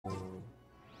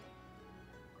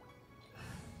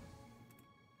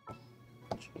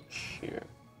here.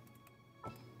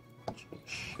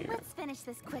 Change here. Let's finish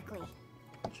this quickly.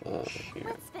 Change here.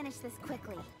 Let's finish this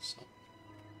quickly.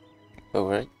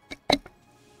 Alright.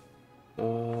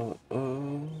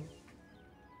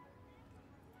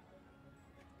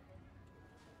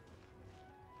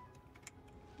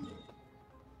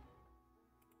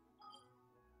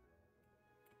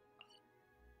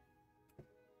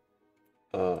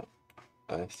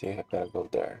 I think I gotta go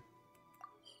there.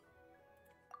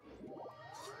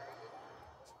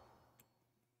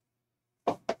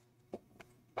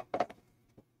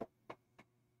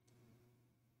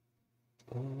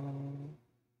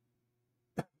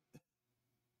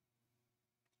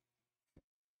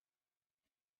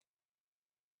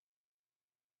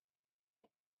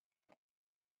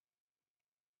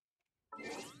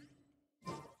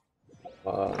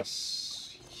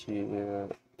 Was here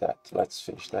that let's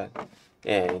finish that.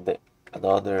 And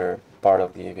another part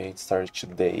of the event starts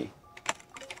today.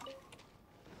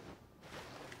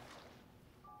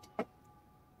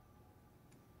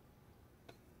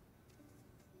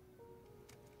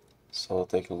 So it'll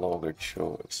take longer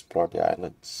to explore the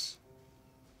islands.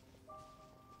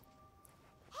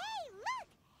 Hey, look!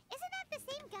 Isn't that the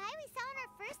same guy we saw on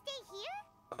our first day here?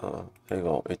 Hang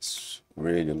on, it's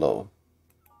really low.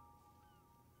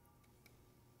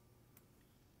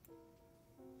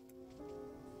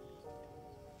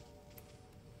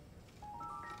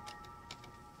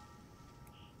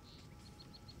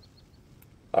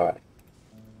 Alright.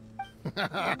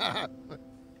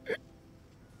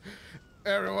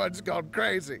 Everyone's gone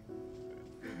crazy.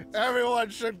 Everyone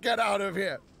should get out of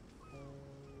here.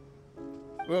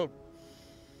 Well,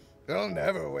 they'll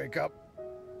never wake up.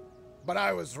 But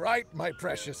I was right, my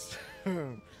precious.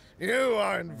 You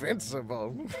are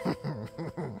invincible.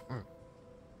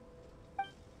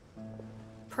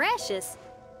 Precious?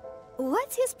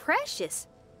 What's his precious?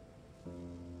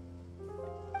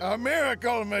 A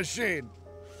miracle machine.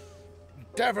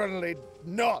 Definitely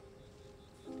not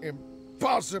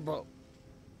impossible.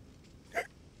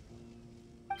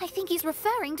 I think he's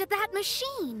referring to that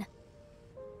machine.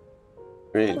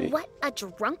 Really? What a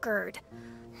drunkard.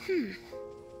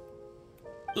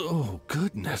 Oh,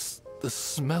 goodness. The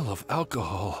smell of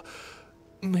alcohol.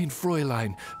 Mein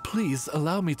Fräulein, please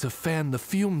allow me to fan the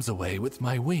fumes away with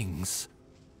my wings.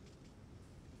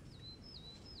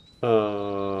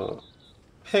 Hang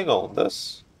on,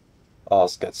 does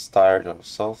Oz gets tired of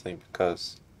something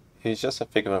because he's just a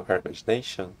figment of her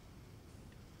imagination?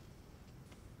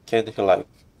 Can't he, like,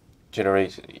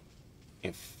 generate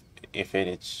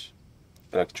infinite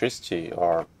electricity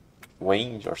or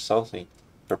wind or something?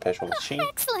 Perpetual machine?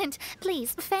 Excellent.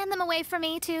 Please, fan them away for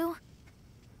me, too.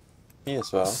 Me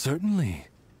as well. Certainly.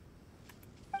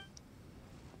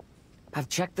 I've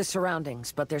checked the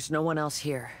surroundings, but there's no one else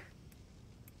here.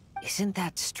 Isn't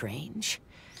that strange?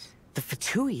 The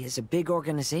Fatui is a big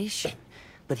organization,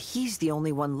 but he's the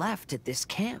only one left at this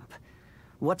camp.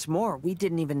 What's more, we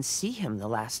didn't even see him the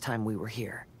last time we were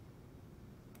here.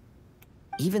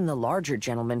 Even the larger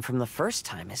gentleman from the first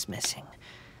time is missing.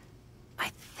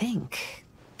 I think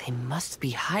they must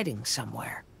be hiding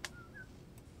somewhere.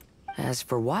 As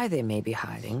for why they may be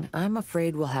hiding, I'm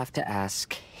afraid we'll have to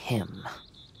ask him.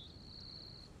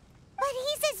 But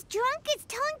he's as drunk as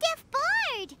tone-deaf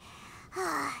Bard.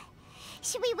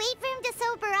 Should we wait for him to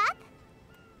sober up?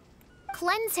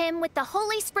 Cleanse him with the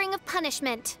holy spring of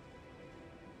punishment.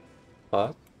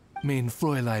 What? Mein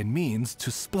Fräulein means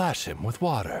to splash him with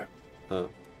water. Huh.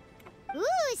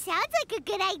 Ooh, sounds like a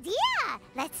good idea.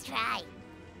 Let's try.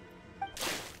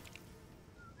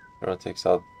 Everyone takes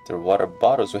out their water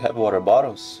bottles. We have water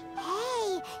bottles.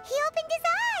 Hey, he opened his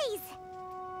eyes.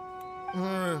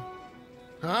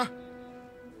 Huh?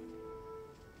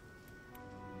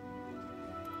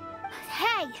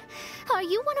 Hey, are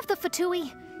you one of the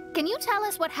Fatui? Can you tell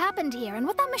us what happened here and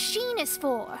what that machine is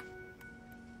for?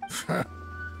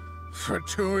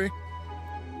 Fatui?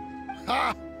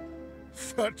 Ha!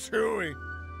 Fatui!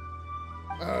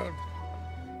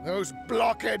 Those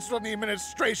blockheads from the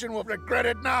administration will regret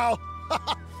it now!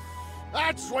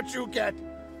 That's what you get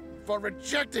for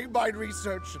rejecting my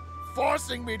research,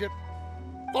 forcing me to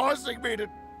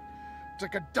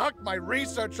conduct my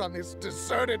research on this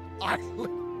deserted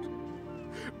island.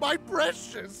 My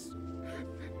precious!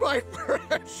 My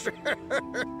precious!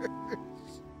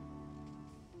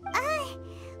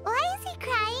 Why is he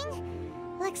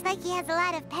crying? Looks like he has a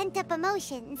lot of pent-up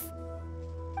emotions.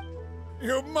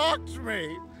 You mocked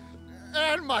me!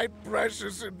 And my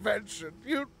precious invention.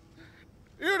 You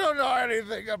don't know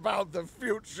anything about the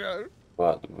future.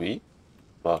 What, we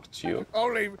mocked you?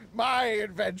 Only my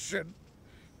invention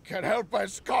can help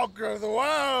us conquer the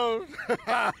world.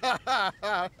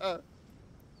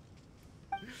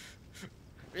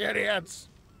 Idiots!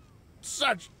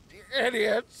 Such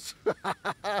idiots!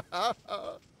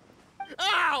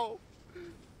 Ow!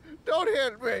 Don't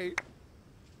hit me!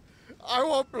 I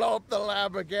won't blow up the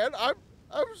lab again. I'm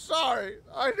sorry.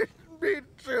 I didn't mean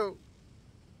to.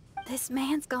 This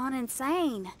man's gone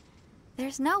insane.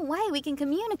 There's no way we can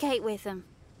communicate with him.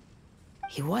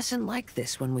 He wasn't like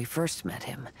this when we first met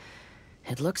him.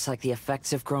 It looks like the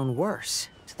effects have grown worse,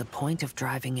 to the point of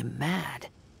driving him mad.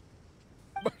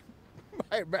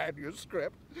 My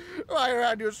manuscript. My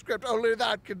manuscript. Only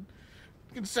that can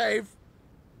save.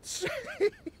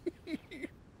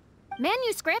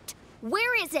 Manuscript?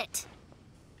 Where is it?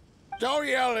 Don't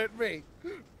yell at me.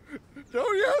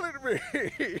 Don't yell at me.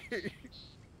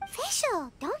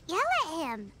 Official, don't yell at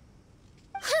him.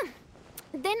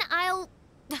 Then I'll...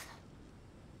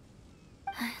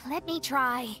 Let me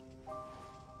try.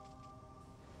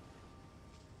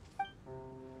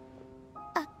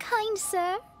 Kind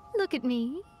sir, look at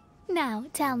me. Now,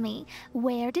 tell me,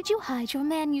 where did you hide your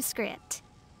manuscript?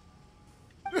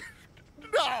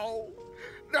 No!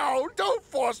 No, don't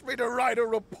force me to write a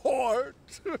report!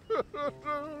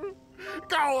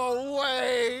 Go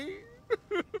away!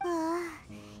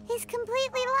 He's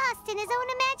completely lost in his own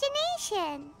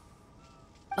imagination.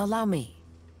 Allow me.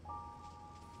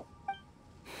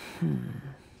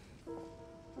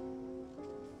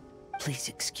 Please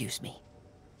excuse me.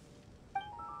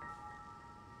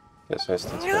 Yes, I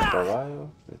stayed for a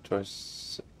while. It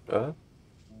was...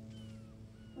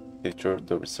 He threw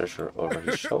the researcher over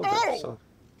his shoulder, Oh! so...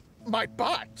 My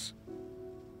butt!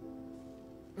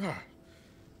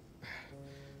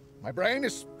 My brain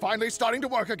is finally starting to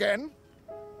work again.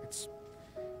 It's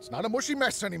not a mushy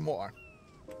mess anymore.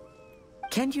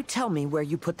 Can you tell me where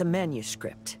you put the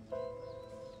manuscript?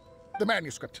 The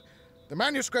manuscript. The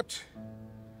manuscript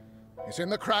is in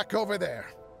the crack over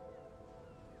there.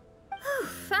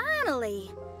 Finally!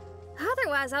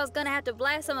 Otherwise, I was gonna have to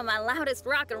blast some of my loudest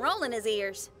rock and roll in his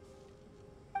ears.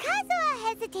 Kazuha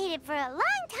hesitated for a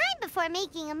long time before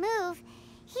making a move.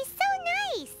 He's so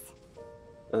nice.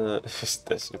 He's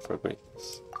destined for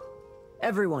greatness.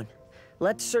 Everyone,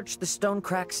 let's search the stone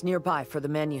cracks nearby for the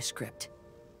manuscript.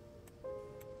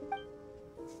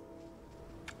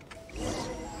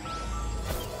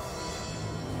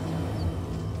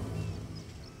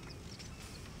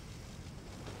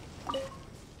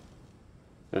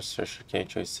 The researcher came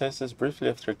to his senses briefly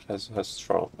after Kazuha's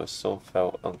storm, but soon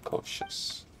fell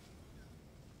unconscious.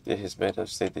 Did his mental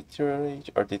state deteriorate,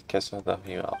 or did Kazuha knock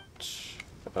him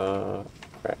out?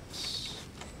 Cracks.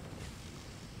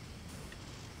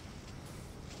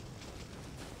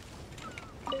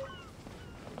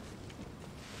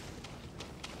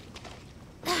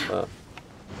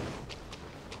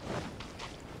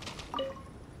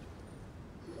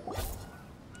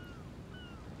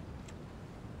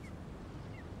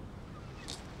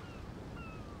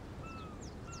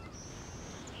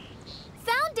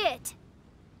 Found it!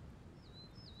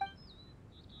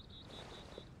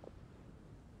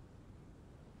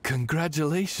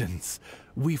 Congratulations!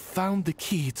 We found the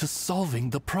key to solving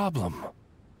the problem.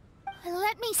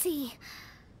 Let me see.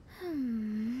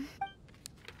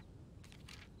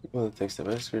 Well, it takes the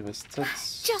manuscript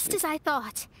instance. Just as I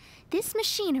thought. This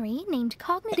machinery, named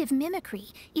cognitive mimicry,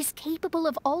 is capable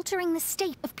of altering the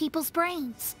state of people's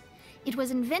brains. It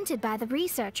was invented by the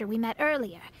researcher we met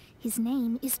earlier. His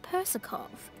name is Persakov.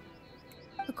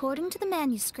 According to the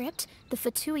manuscript, the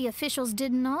Fatui officials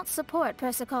did not support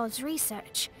Persakov's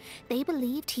research. They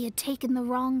believed he had taken the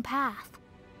wrong path.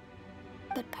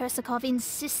 But Persakov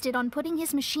insisted on putting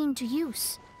his machine to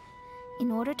use.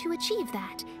 In order to achieve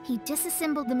that, he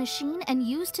disassembled the machine and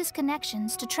used his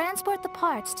connections to transport the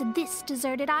parts to this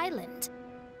deserted island.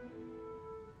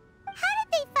 How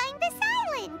did they find this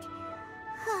island?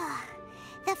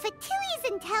 The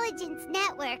Fatui's intelligence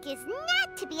network is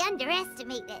not to be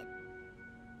underestimated.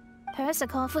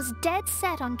 Persakov was dead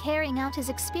set on carrying out his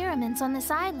experiments on this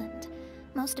island.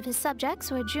 Most of his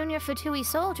subjects were junior Fatui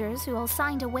soldiers who all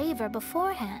signed a waiver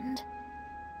beforehand.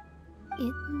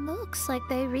 It looks like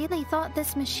they really thought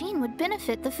this machine would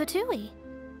benefit the Fatui.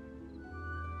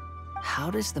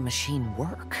 How does the machine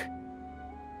work?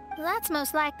 That's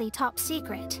most likely top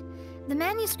secret. The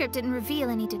manuscript didn't reveal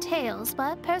any details,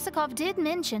 but Persakov did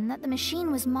mention that the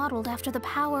machine was modeled after the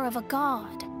power of a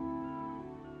god.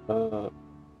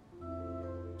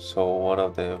 So one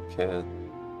of them can...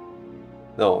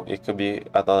 No, it could be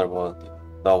another one,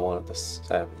 not one of the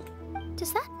 7.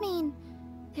 Does that mean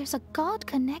there's a god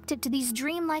connected to these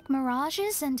dreamlike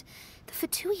mirages, and the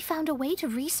Fatui found a way to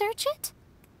research it?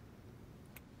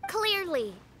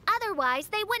 Clearly. Otherwise,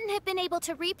 they wouldn't have been able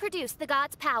to reproduce the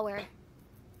god's power.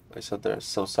 So there's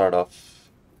some sort of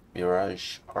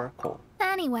Mirage Arco.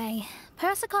 Anyway,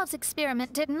 Persikov's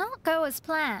experiment did not go as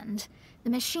planned. The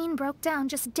machine broke down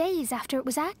just days after it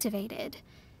was activated.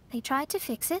 They tried to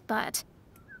fix it, but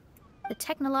the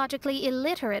technologically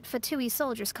illiterate Fatui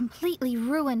soldiers completely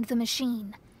ruined the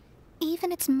machine.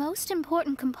 Even its most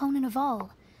important component of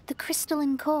all, the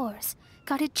crystalline cores,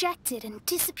 got ejected and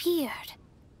disappeared.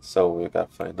 So we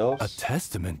gotta find those. A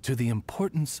testament to the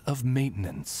importance of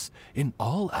maintenance in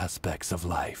all aspects of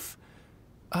life.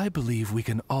 I believe we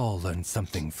can all learn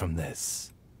something from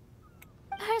this.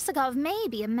 Persikov may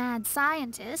be a mad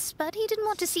scientist, but he didn't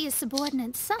want to see his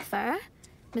subordinates suffer.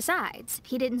 Besides,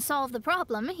 if he didn't solve the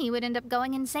problem, he would end up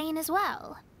going insane as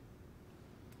well.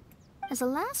 As a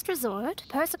last resort,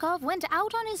 Persikov went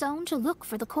out on his own to look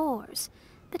for the cores.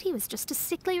 But he was just a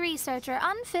sickly researcher,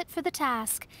 unfit for the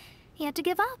task. He had to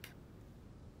give up.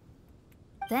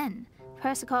 Then,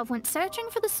 Persikov went searching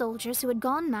for the soldiers who had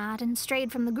gone mad and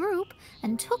strayed from the group,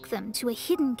 and took them to a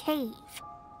hidden cave.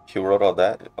 He wrote all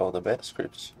that on the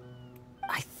manuscripts.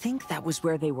 I think that was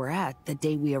where they were at the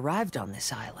day we arrived on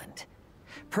this island.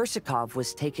 Persikov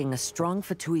was taking a strong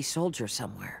Fatui soldier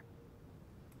somewhere.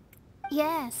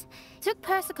 Yes, it took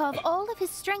Persikov all of his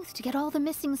strength to get all the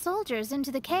missing soldiers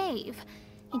into the cave.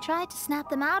 He tried to snap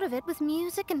them out of it with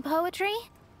music and poetry,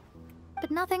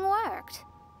 but nothing worked.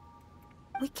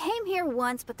 We came here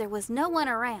once, but there was no one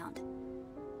around.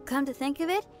 Come to think of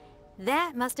it,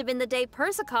 that must have been the day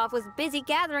Persikov was busy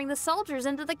gathering the soldiers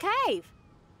into the cave.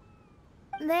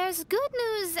 There's good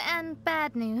news and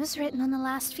bad news written on the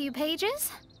last few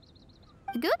pages.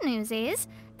 The good news is,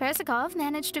 Persikov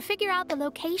managed to figure out the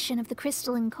location of the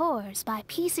crystalline cores by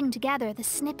piecing together the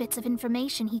snippets of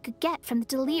information he could get from the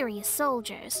delirious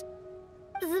soldiers.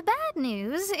 The bad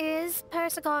news is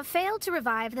Persikov failed to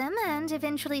revive them and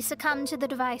eventually succumbed to the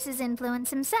device's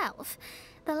influence himself.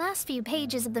 The last few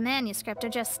pages of the manuscript are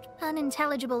just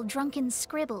unintelligible drunken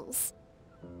scribbles.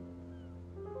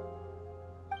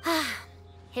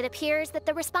 It appears that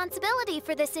the responsibility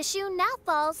for this issue now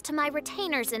falls to my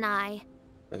retainers and I.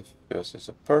 If it was just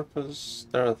a purpose,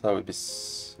 never thought we'd be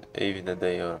saving a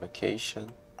day on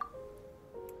vacation.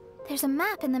 There's a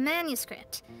map in the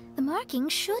manuscript. The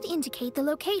markings should indicate the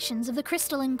locations of the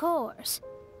crystalline cores.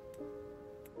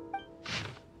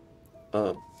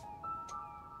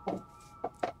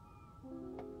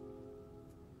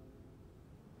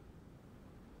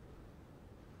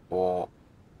 Well,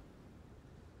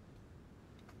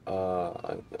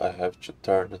 I have to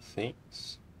turn the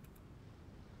things.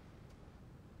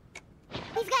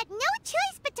 We've got no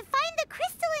choice but to find the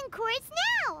crystalline cores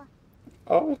now!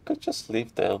 Oh, we could just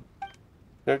leave them.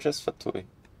 They're just Fatui.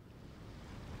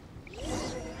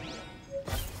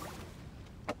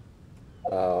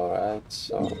 Alright,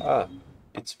 so...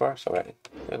 it's marked already.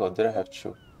 Hang on, did I have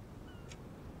to...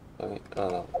 Wait, oh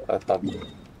no, I thought...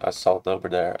 I saw the number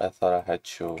there, I thought I had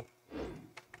to...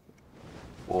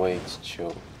 wait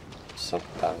till some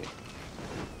time.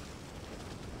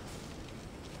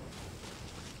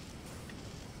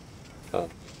 Oh,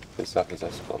 this office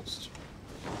is closed.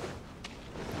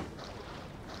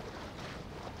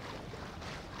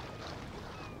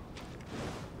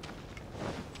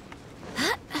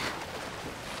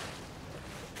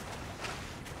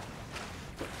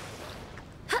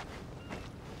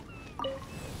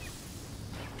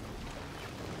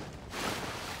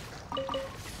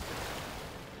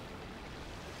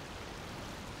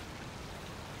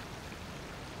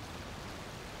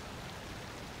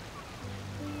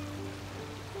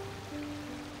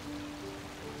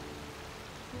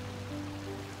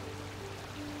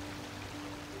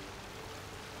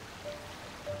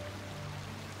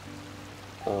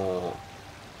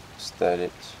 Is that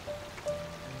it?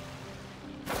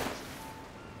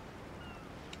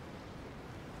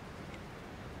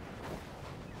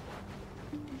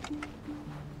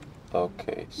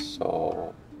 Okay,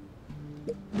 so...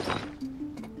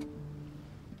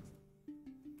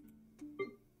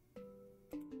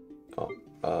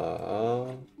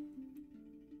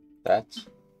 that.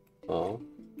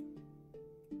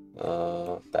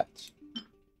 That.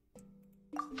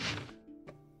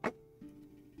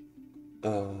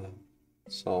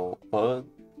 So 1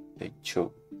 and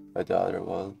 2, and the other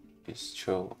one is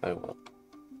 2 and 1.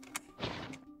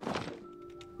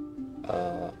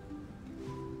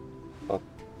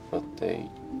 But they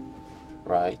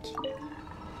right,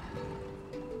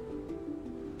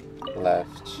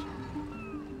 left,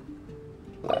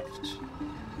 left.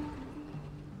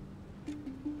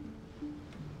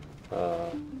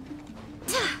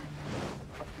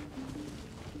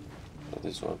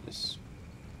 This one is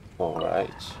 1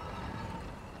 right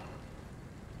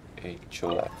and 2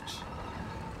 left.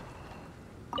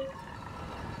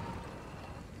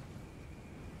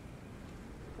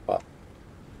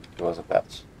 It wasn't bad.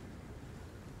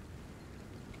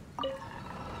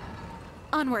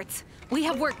 Onwards. We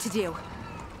have work to do.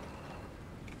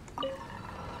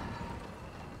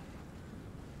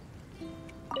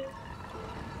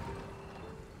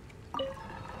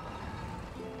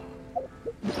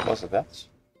 Wasn't that?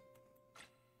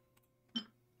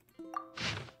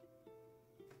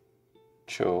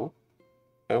 Two.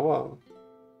 And one.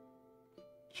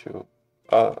 Two.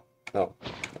 No.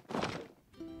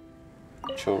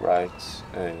 Two right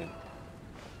and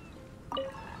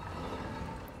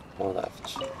one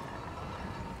left.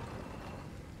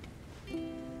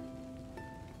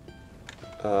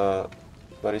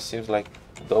 But it seems like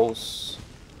those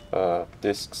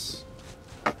discs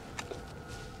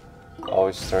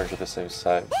always turn to the same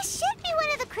side. This should be one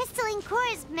of the crystalline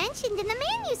cores mentioned in the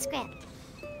manuscript.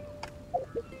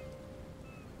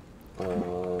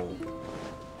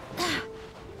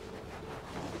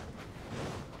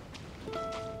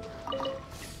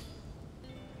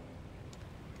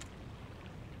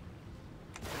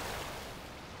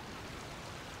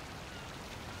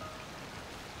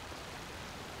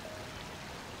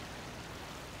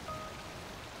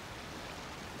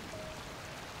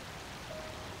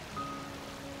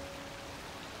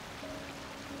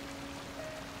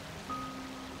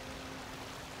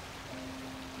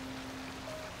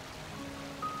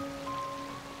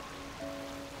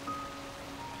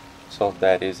 So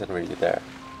that isn't really there.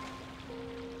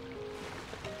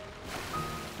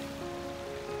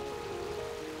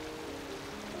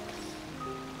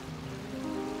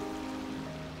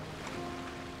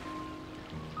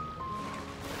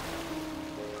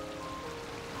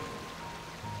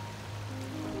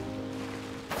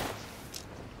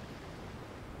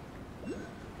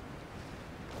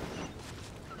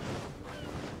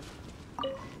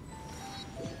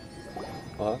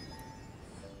 What?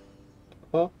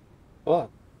 Oh, what?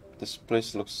 This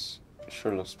place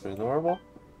sure looks pretty normal.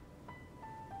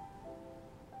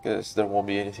 Guess there won't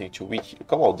be anything too eat.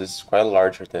 Come on, this is quite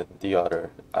larger than the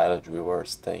other island we were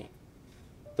staying.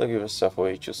 Don't give yourself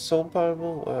away too soon,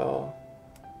 Paimon. Well,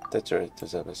 that's your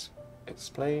enthusiasm.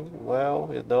 Explain. Well,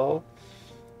 you know,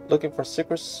 looking for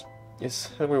secrets is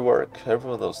hungry work.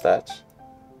 Everyone knows that.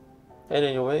 And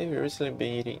anyway, we've recently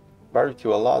been eating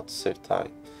barbecue a lot to save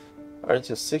time. Aren't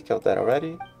you sick of that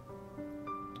already?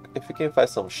 If we can find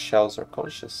some shells or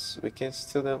conches, we can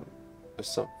steal them with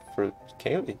some fruit,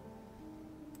 can't we?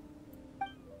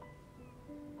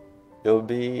 It'll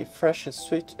be fresh and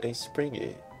sweet and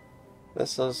springy. That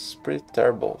sounds pretty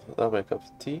terrible. Not my cup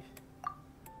of tea.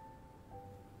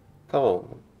 Come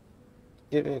on,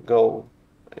 give it a go.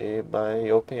 It might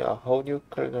open a whole new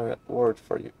culinary world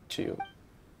for you, to you.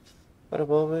 Wait a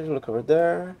moment, look over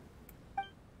there.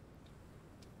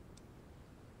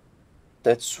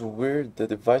 That's weird, the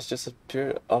device just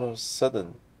appeared all of a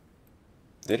sudden.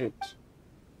 Did it?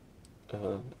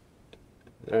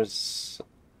 There's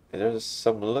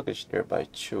some luggage nearby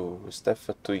too. Is that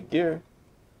for gear?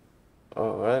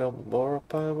 Alright, more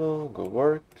Paimon, good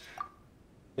work.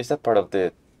 Is that part of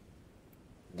the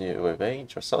new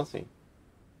event or something?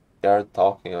 They aren't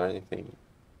talking or anything.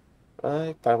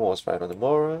 Right, Paimon was right on the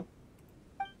Mora.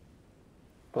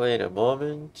 Wait a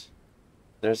moment.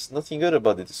 There's nothing good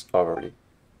about the discovery.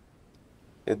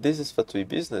 If this is Fatui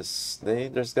business,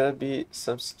 then there's gotta be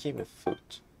some scheme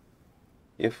afoot.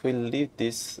 If we leave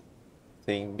this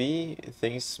thing be,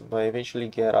 things might eventually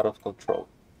get out of control.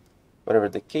 Whatever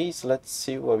the case, let's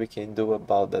see what we can do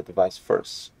about that device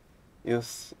first.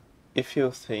 If you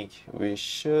think we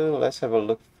should, let's have a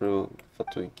look through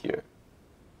Fatui gear.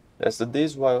 Let's do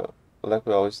this like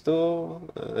we always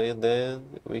do, and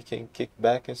then we can kick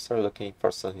back and start looking for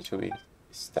something to eat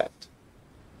instead.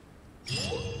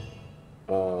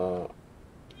 The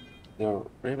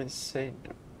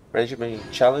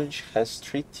Regiment Challenge has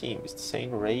 3 teams,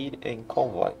 Saint, Raid, and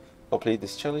Convoy. Complete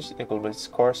this challenge and accumulate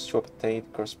scores to obtain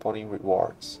corresponding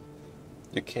rewards.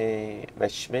 You can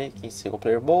matchmake in single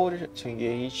player mode to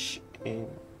engage in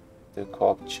the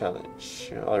co-op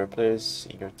challenge. Other players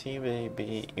in your team may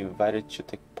be invited to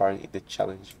take part in the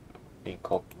challenge in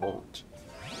co-op mode.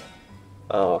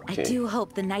 Okay. I do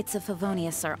hope the Knights of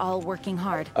Favonius are all working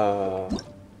hard.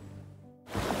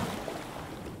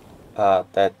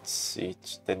 That's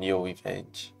it, the new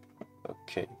event.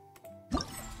 Okay.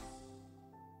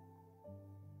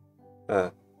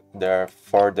 There are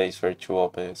 4 days for it to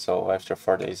open, so after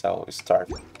 4 days I'll start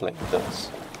playing those.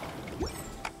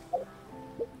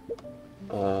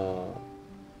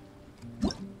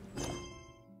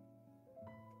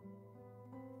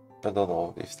 I don't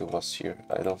know if it was here.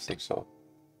 I don't think so.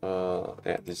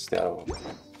 Yeah, this is the other one.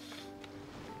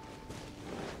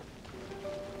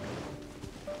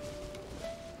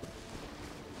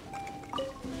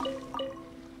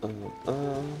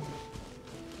 The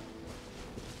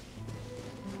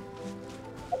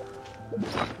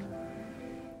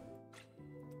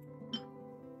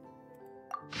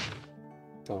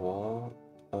wall.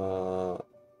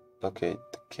 Okay,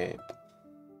 the camp.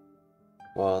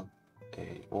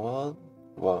 181,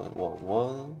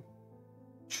 111,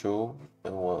 2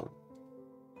 and 1.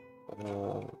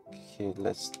 Okay,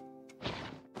 let's.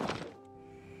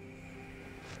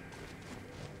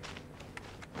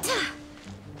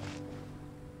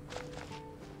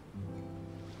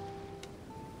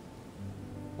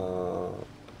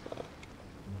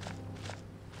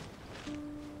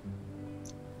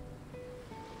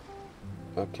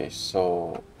 Okay,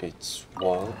 so it's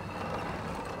 1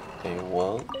 and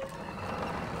 1.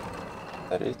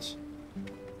 That it?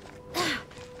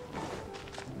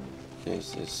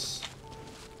 This is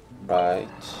right,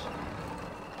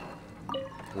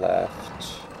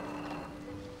 left,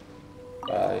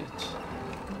 right.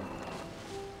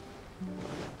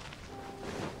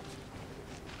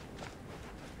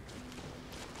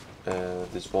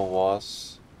 And this one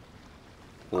was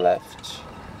left,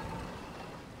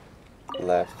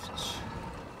 left,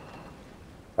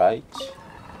 right.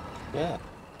 Yeah.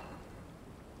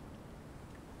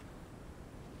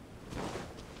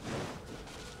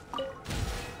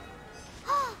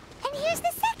 And here's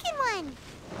the second one.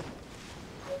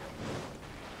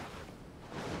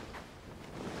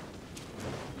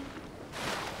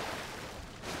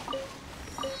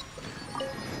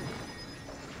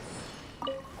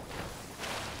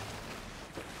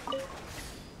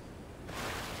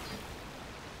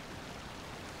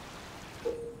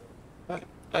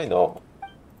 I know.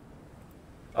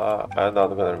 I'm not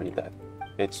gonna read that.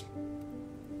 It's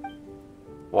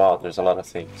wow. There's a lot of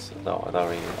things. No, I'm not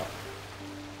reading that.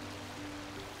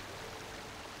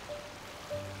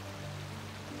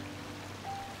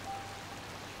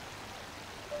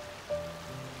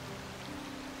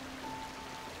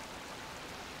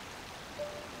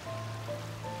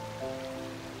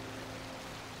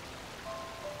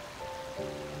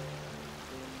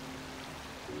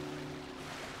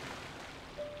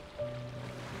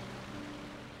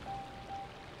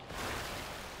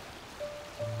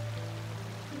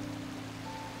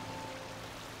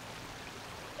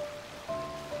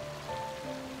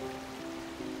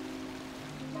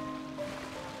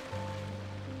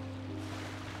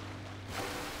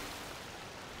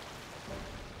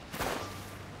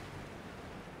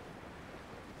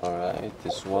 Alright,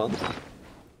 this one.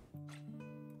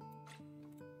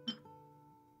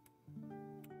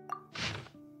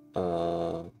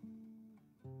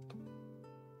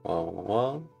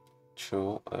 One,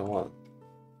 2 and 1.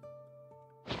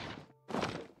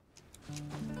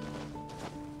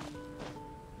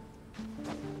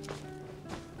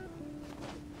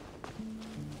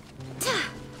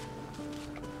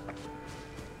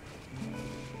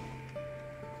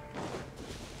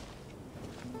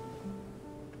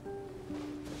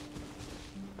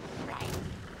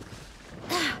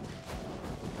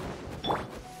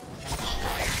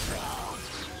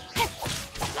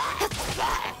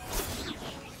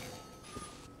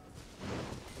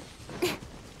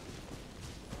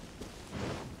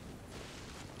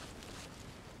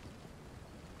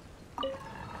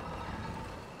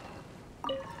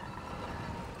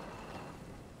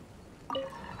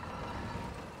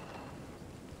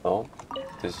 Oh,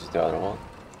 this is the other one.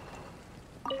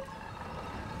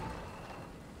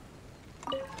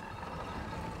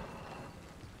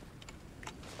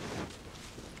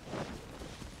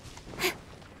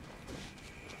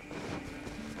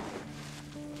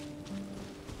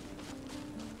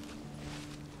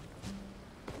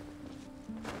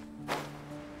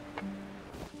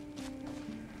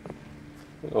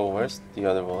 Oh, where's the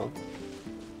other one?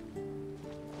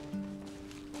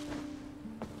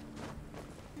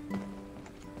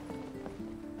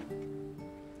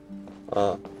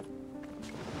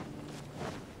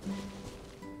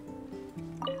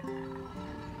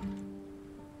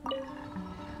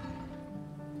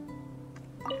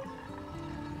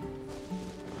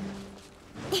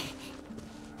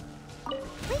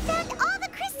 We found all the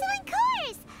crystalline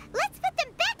cores! Let's put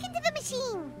them back into the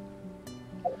machine!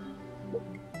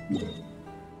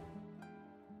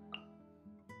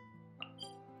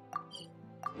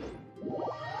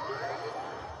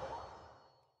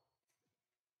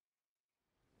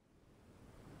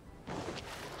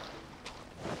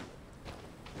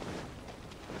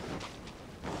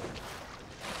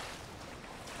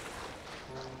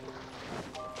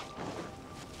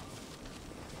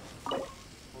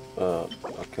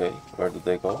 Okay, where did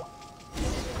they go?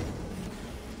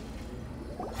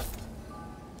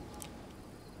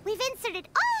 We've inserted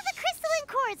all of the crystalline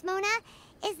cores, Mona.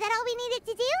 Is that all we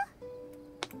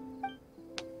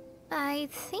I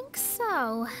think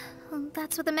so.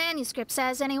 That's what the manuscript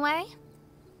says, anyway.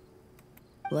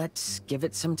 Let's give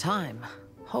it some time.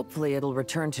 Hopefully it'll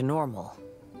return to normal.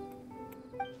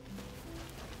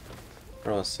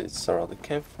 Everyone sits around the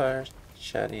campfire,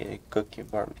 chatting and cooking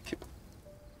barbecue.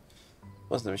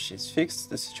 Once the machine is fixed,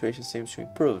 the situation seems to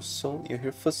improve. Soon you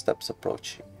hear footsteps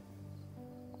approaching.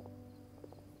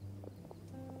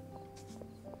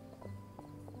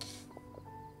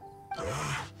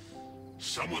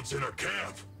 Someone's in our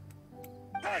camp.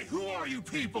 Hey, who are you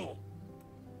people?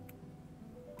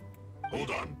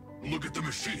 Hold on. Look at the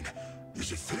machine.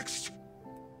 Is it fixed?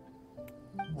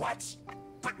 What?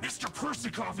 But Mr.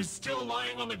 Persikov is still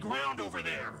lying on the ground over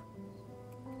there.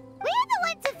 We're the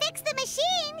ones who fixed the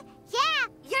machine! Yeah,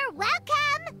 you're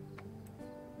welcome!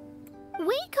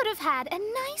 We could have had a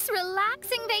nice,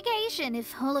 relaxing vacation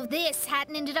if all of this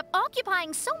hadn't ended up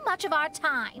occupying so much of our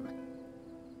time.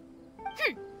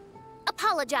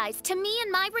 Apologize to me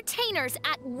and my retainers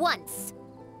at once.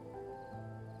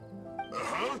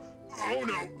 Uh-huh? Oh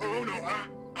no,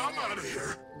 I'm out of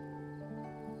here.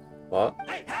 What?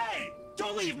 Hey!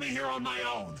 Don't leave me here on my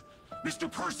own! Mr.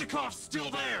 Persikov's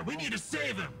still there! We need to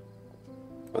save him!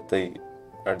 But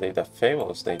are they that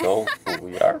famous? They know who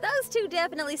we are? Those two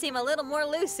definitely seem a little more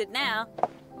lucid now.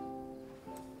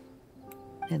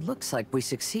 It looks like we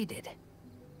succeeded.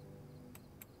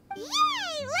 Yay!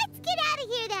 Let's get out of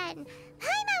here then!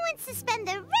 Paimon wants to spend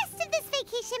the rest of this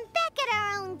vacation back at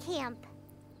our own camp.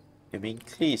 You mean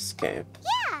Klee's camp?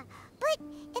 Yeah, but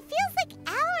it feels like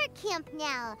our camp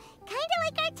now. Kinda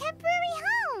like our temporary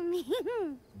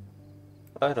home.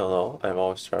 I don't know. I'm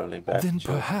always traveling back Then to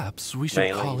perhaps we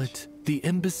should call mainland. it the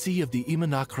Embassy of the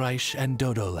Imanakreich and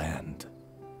Dodoland.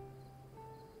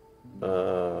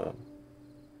 Huh?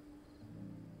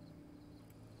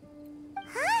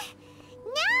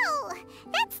 No!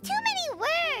 That's too many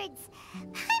words!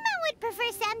 Paimon would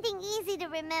prefer something easy to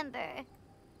remember.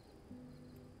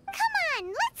 Come on,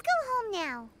 let's go home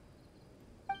now.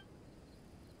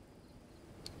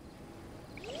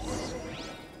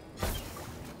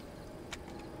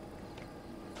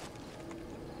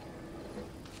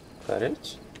 That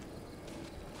it?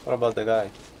 What about the guy?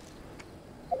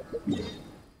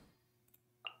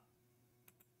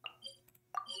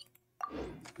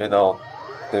 You know,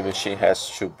 the machine has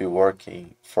to be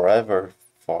working forever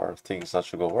for things not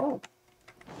to go wrong.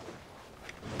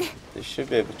 They should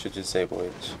be able to disable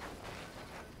it.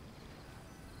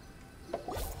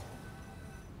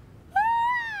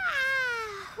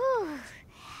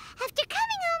 After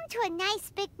coming home to a nice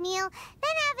big meal,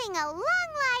 then having a long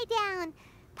lie down,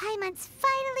 Paimon's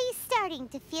finally starting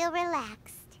to feel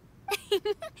relaxed.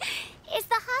 Is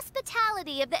the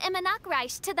hospitality of the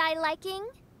Imanakreich to thy liking?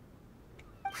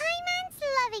 Paimon's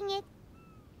loving it.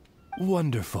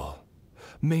 Wonderful.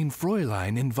 Main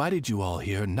Fräulein invited you all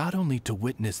here not only to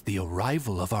witness the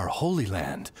arrival of our Holy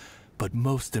Land, but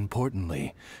most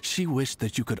importantly, she wished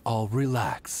that you could all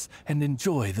relax and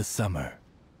enjoy the summer.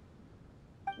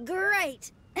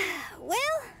 Great. Well,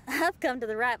 I've come to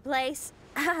the right place.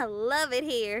 I love it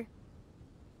here.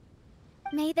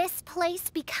 May this place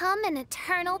become an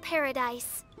eternal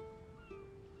paradise.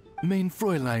 Main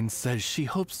Fräulein says she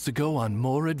hopes to go on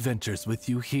more adventures with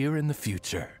you here in the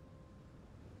future.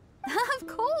 Of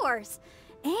course.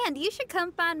 And you should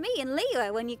come find me and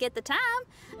Leo when you get the time.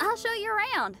 I'll show you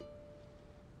around.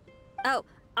 Oh,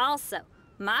 also,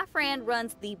 my friend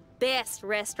runs the best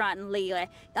restaurant in Leo.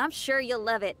 I'm sure you'll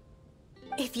love it.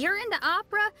 If you're into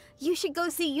opera, you should go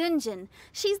see Yunjin.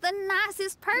 She's the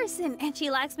nicest person, and she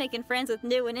likes making friends with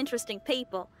new and interesting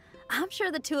people. I'm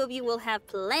sure the two of you will have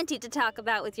plenty to talk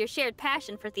about with your shared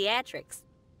passion for theatrics.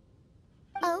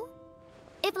 Oh?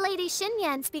 If Lady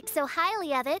Xinyan speaks so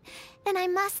highly of it, then I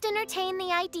must entertain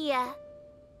the idea.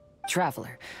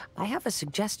 Traveler, I have a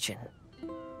suggestion.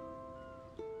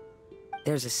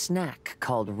 There's a snack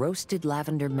called roasted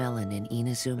lavender melon in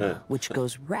Inazuma, which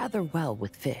goes rather well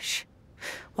with fish.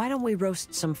 Why don't we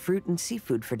roast some fruit and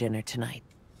seafood for dinner tonight?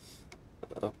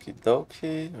 Okie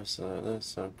dokie. That's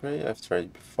so great. I've tried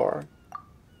it before.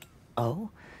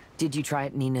 Oh? Did you try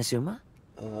it in Inazuma?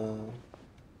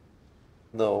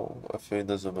 No, a few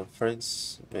Inazuma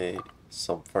friends made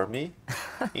some for me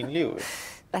in lieu.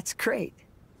 That's great.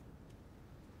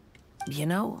 You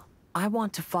know, I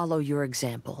want to follow your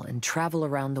example and travel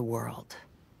around the world.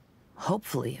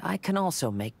 Hopefully, I can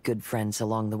also make good friends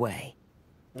along the way.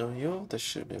 No, there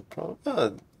should be a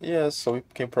problem. Yeah, so we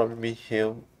can probably meet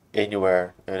him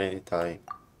anywhere at any time.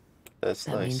 That's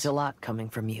That nice. means a lot coming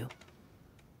from you.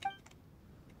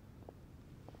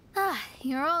 Ah,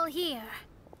 you're all here.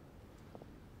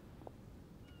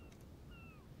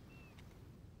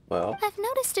 Well, I've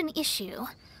noticed an issue.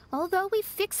 Although we've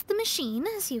fixed the machine,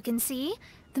 as you can see,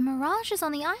 the mirages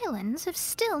on the islands have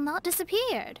still not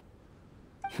disappeared.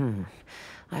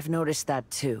 I've noticed that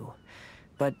too.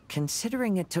 But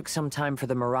considering it took some time for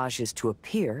the mirages to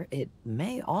appear, it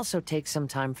may also take some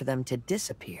time for them to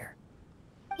disappear.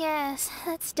 Yes,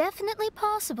 that's definitely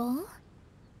possible.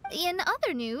 In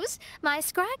other news, my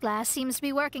scryglass seems to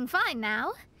be working fine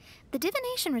now. The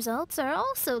divination results are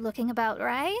also looking about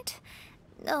right.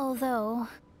 Although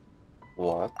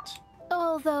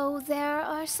there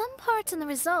are some parts in the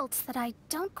results that I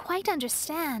don't quite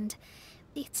understand.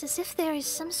 It's as if there is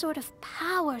some sort of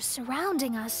power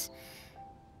surrounding us.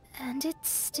 And it's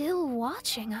still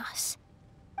watching us.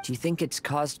 Do you think it's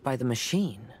caused by the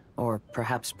machine? Or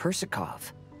perhaps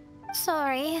Persikov?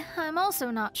 Sorry, I'm also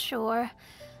not sure.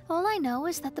 All I know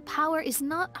is that the power is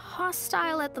not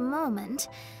hostile at the moment.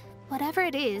 Whatever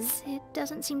it is, it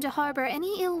doesn't seem to harbor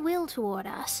any ill will toward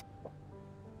us.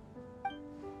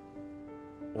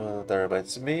 That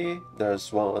reminds me,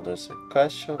 there's one unanswered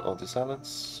question on this island,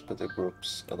 but the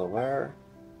group's unaware.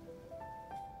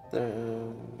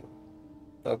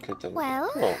 Okay, then.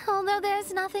 Well, although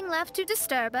there's nothing left to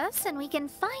disturb us and we can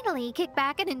finally kick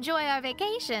back and enjoy our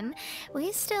vacation,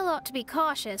 we still ought to be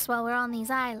cautious while we're on these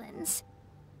islands.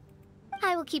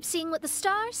 I will keep seeing what the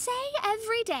stars say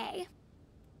every day.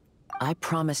 I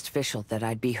promised Fischl that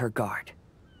I'd be her guard.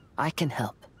 I can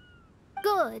help.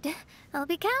 Good. I'll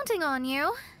be counting on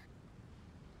you.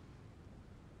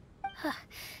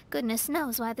 Goodness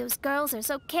knows why those girls are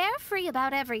so carefree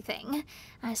about everything.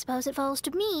 I suppose it falls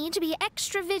to me to be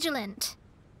extra vigilant.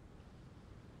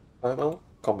 Well,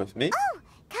 come with me. Oh,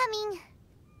 coming.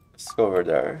 Let's go over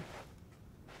there.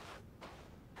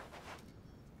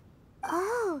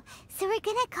 Oh, so we're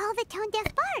gonna call the tone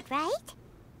deaf bard, right?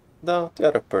 No, the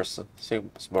other person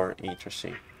seems more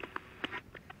interesting.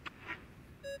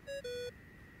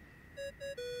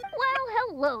 Well,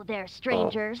 hello there,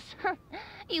 strangers.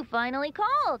 You finally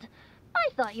called. I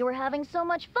thought you were having so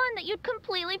much fun that you'd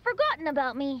completely forgotten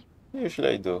about me. Usually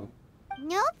I do.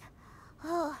 Nope.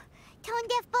 Oh, tone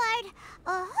deaf bard,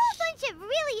 a whole bunch of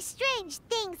really strange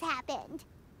things happened.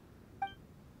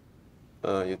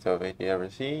 You tell me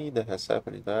everything that has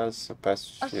happened in the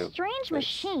past A few strange days.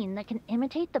 machine that can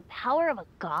imitate the power of a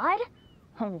god?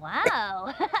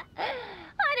 Wow.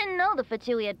 I didn't know the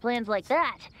Fatui had plans like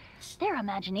that. Their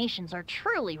imaginations are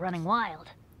truly running wild.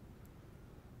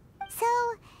 So,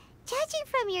 judging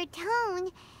from your tone,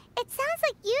 it sounds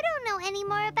like you don't know any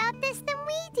more about this than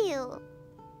we do.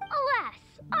 Alas,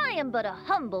 I am but a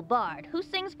humble bard who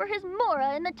sings for his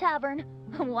Mora in the tavern.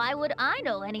 Why would I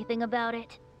know anything about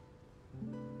it?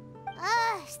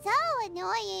 Ugh, so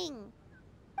annoying.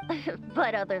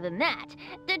 But other than that,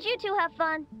 did you two have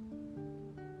fun?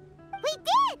 We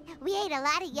did! We ate a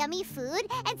lot of yummy food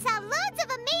and saw loads of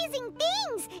amazing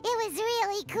things. It was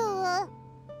really cool.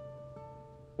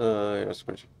 Your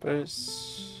special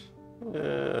place.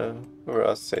 Or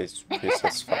I'll say this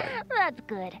is fine. That's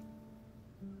good.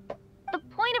 The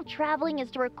point of traveling is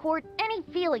to record any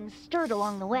feelings stirred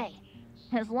along the way.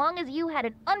 As long as you had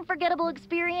an unforgettable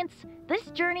experience, this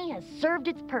journey has served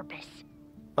its purpose.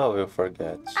 I will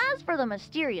forget. As for the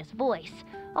mysterious voice,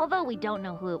 although we don't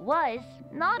know who it was,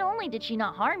 not only did she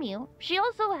not harm you, she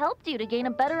also helped you to gain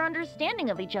a better understanding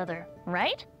of each other,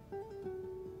 right?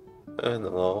 I don't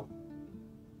know.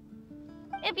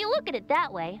 If you look at it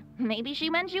that way, maybe she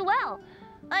meant you well.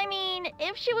 I mean,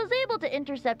 if she was able to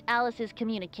intercept Alice's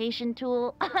communication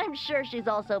tool, I'm sure she's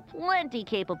also plenty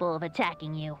capable of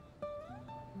attacking you.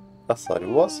 I thought it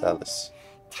was Alice.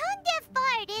 Tone deaf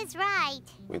bard is right.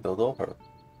 We don't know her.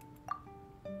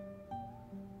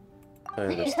 I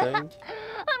understand.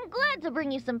 I'm glad to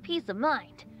bring you some peace of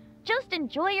mind. Just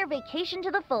enjoy your vacation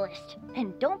to the fullest.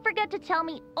 And don't forget to tell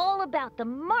me all about the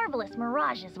marvelous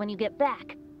mirages when you get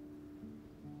back.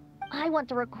 I want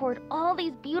to record all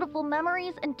these beautiful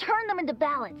memories and turn them into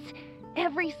ballads.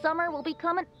 Every summer will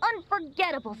become an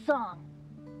unforgettable song.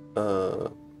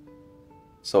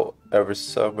 So every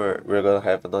summer we're gonna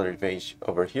have another event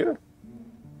over here?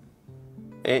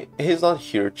 And he's not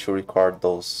here to record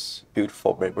those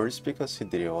beautiful memories because he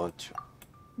didn't want to.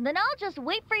 Then I'll just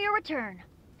wait for your return.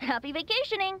 Happy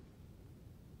vacationing!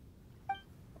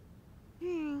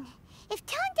 If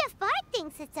Tone deaf bard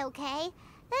thinks it's okay,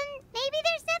 then maybe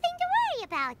there's nothing to worry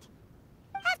about.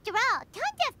 After all,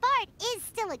 Tone deaf bard is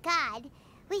still a god.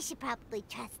 We should probably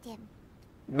trust him.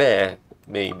 Meh,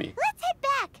 maybe. Let's head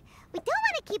back. We don't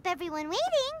want to keep everyone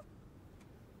waiting.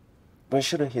 But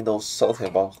shouldn't he know something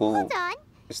about who Hold on.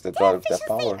 is the Did god of that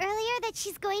Official say power? earlier that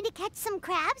she's going to catch some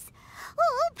crabs?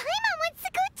 Oh, Paimon wants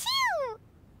to go too.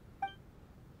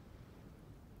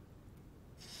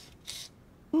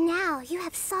 you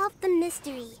have solved the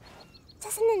mystery.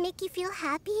 Doesn't it make you feel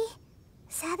happy?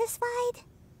 Satisfied?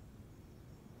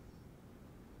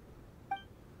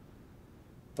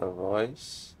 The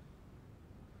voice.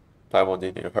 Paimon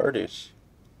didn't hurt it.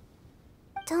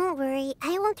 Don't worry,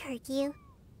 I won't hurt you.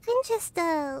 I'm just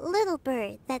a little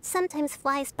bird that sometimes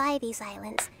flies by these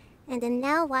islands, and am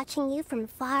now watching you from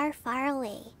far, far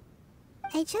away.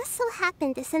 I just so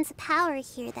happened to sense a power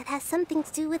here that has something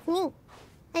to do with me.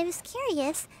 I was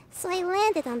curious, so I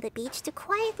landed on the beach to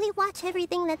quietly watch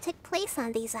everything that took place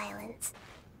on these islands.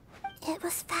 It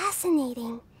was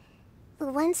fascinating.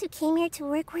 The ones who came here to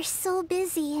work were so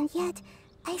busy, and yet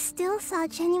I still saw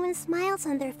genuine smiles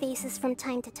on their faces from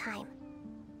time to time.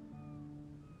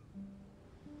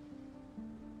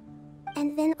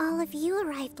 And then all of you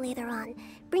arrived later on,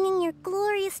 bringing your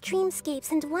glorious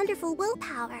dreamscapes and wonderful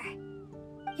willpower.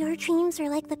 Your dreams are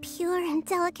like the pure and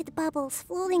delicate bubbles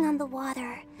floating on the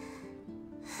water.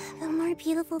 The more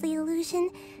beautiful the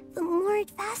illusion, the more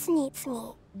it fascinates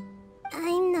me.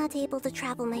 I'm not able to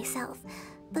travel myself,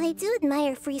 but I do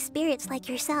admire free spirits like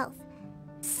yourself.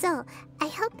 So, I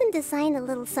helped them design a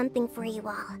little something for you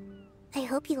all. I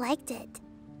hope you liked it.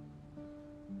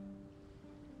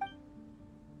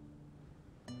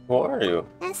 Who are you?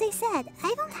 As I said,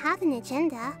 I don't have an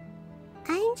agenda.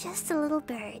 I'm just a little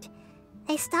bird.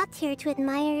 I stopped here to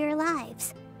admire your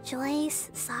lives,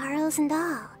 joys, sorrows, and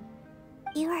all.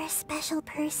 You are a special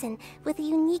person with a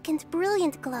unique and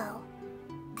brilliant glow.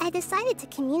 I decided to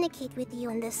communicate with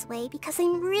you in this way because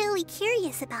I'm really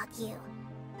curious about you.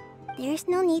 There's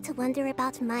no need to wonder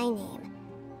about my name.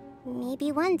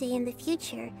 Maybe one day in the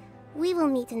future, we will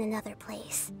meet in another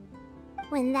place.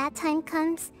 When that time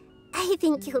comes, I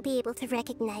think you'll be able to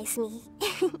recognize me.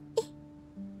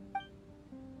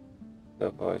 The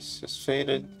voice just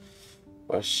faded.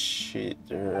 Was she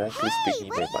directly speaking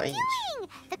what my are you mind? doing?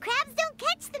 The crabs don't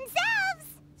catch themselves!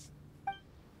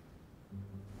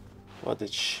 What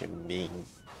did she mean?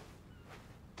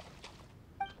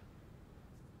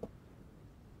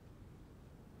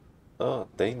 Oh,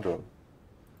 danger.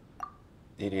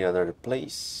 Needing another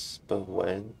place, but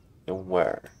when and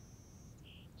where?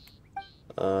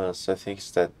 So I think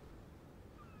it's that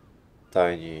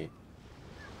tiny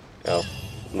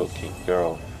elf-looking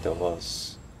girl that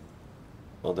was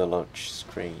on the launch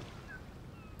screen.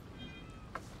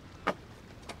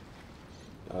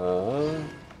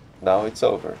 Now it's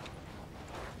over.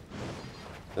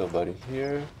 Nobody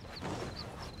here.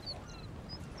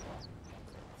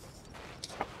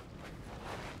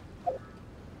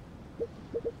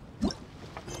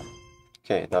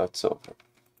 Okay, now it's over.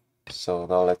 So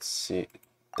now let's see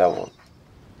that one.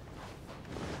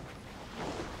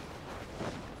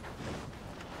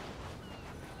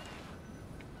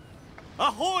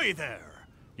 Ahoy there!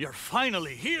 You're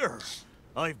finally here!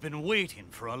 I've been waiting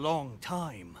for a long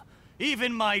time.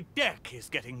 Even my deck is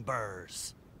getting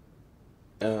burrs.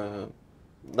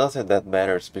 Nothing that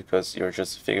matters because you're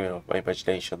just a figment of my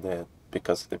imagination then,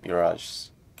 because of the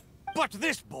mirages. But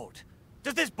this boat!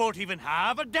 Does this boat even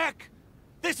have a deck?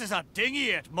 This is a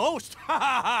dinghy at most! Ha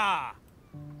ha ha!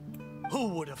 Who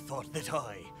would have thought that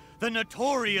I, the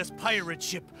notorious pirate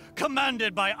ship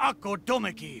commanded by Akko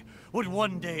Domeki, would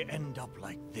one day end up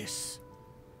like this?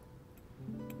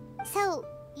 So,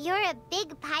 you're a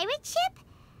big pirate ship?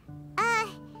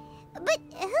 But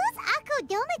who's Akko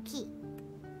Domeki?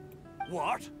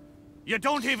 What? You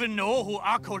don't even know who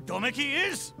Akko Domeki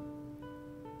is?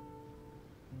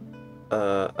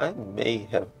 I may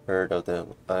have heard of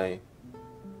them. I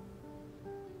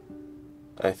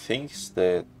think it's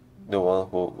the one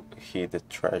who hid the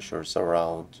treasures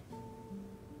around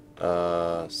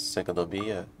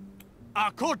Segonomiya.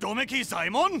 Akko Domeki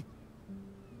Simon?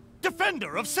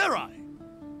 Defender of Serai!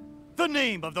 The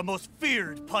name of the most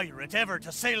feared pirate ever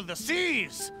to sail the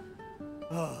seas!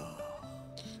 Oh,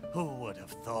 who would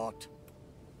have thought?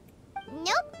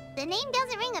 Nope, the name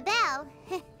doesn't ring a bell.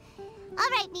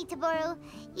 Alright, Mitaboru,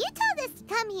 you told us to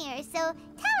come here, so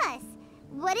tell us,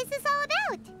 what is this all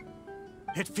about?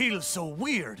 It feels so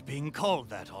weird being called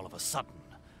that all of a sudden.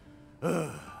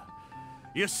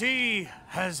 You see,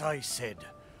 as I said,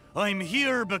 I'm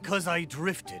here because I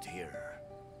drifted here.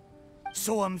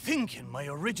 So I'm thinking my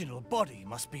original body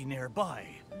must be nearby.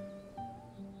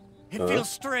 It feels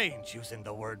strange using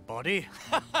the word body.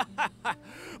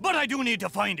 But I do need to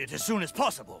find it as soon as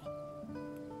possible.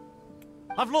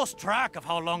 I've lost track of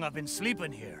how long I've been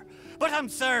sleeping here, but I'm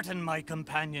certain my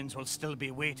companions will still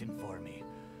be waiting for me.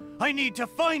 I need to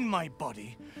find my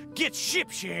body, get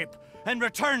shipshape, and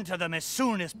return to them as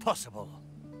soon as possible.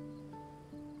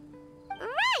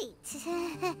 Right!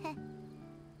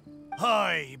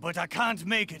 Aye, but I can't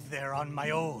make it there on my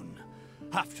own.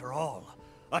 After all,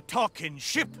 a talking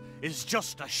ship is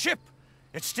just a ship.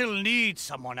 It still needs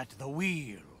someone at the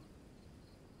wheel.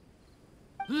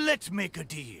 Let's make a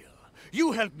deal.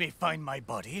 You help me find my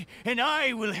body, and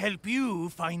I will help you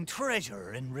find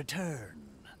treasure in return.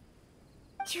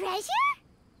 Treasure?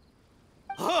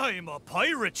 I'm a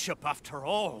pirate ship after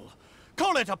all.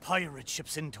 Call it a pirate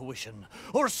ship's intuition,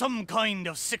 or some kind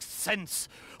of sixth sense.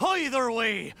 Either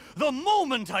way, the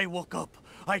moment I woke up,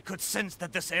 I could sense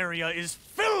that this area is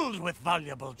filled with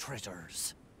valuable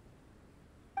treasures.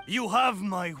 You have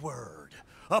my word.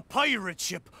 A pirate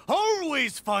ship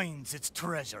always finds its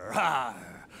treasure.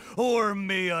 Or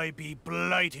may I be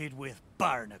blighted with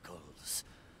barnacles.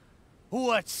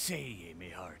 What say ye, me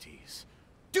hearties?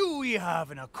 Do we have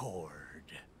an accord?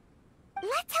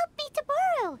 Let's help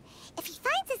Mitaboru. If he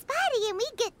finds his body and we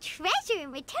get treasure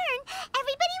in return,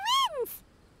 everybody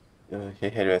wins. He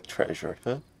had a treasure,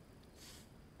 huh?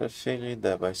 A feeling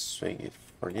that might swing it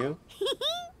for you.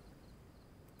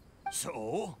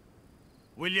 So?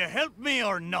 Will you help me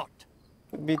or not?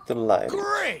 Be delighted.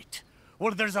 Great!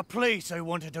 Well, there's a place I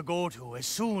wanted to go to as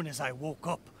soon as I woke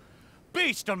up.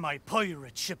 Based on my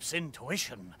pirate ship's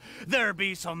intuition, there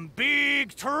be some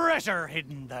big treasure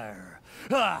hidden there.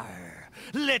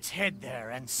 Let's head there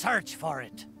and search for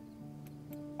it.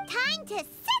 Time to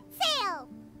set sail!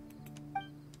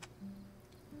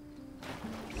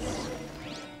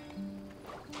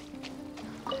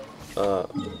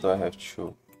 Do I have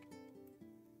to?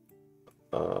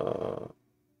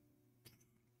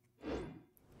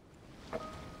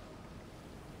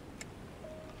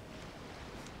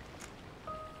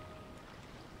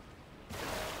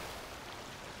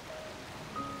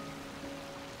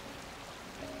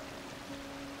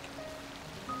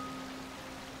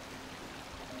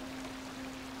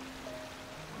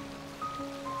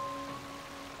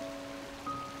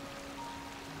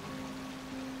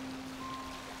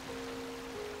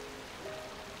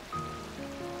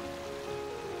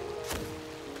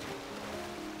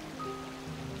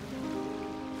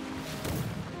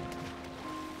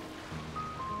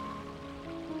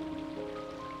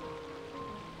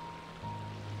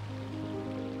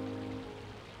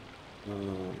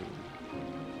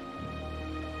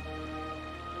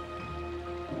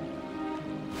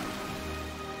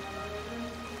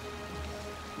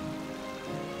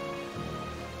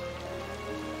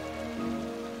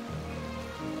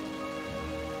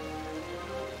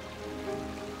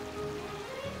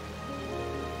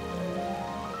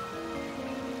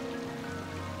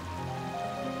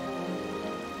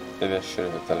 Maybe I should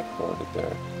have teleported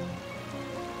there.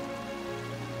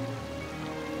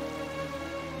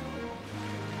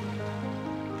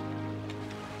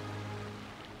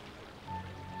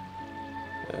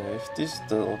 If this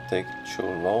don't take too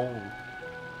long,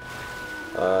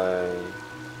 I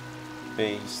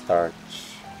may start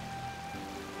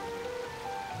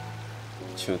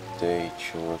today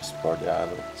to explore the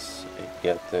islands and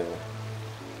get the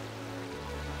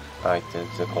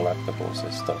items, the collectibles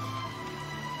and stuff.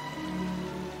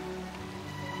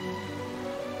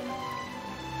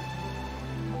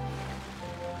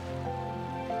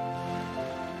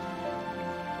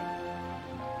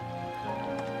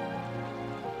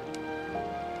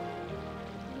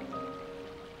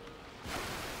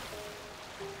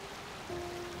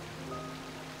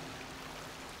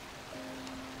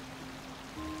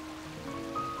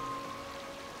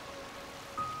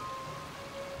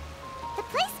 The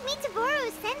place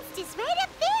Mitaboru sensed is right up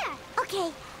there.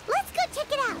 Okay, let's go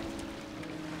check it out.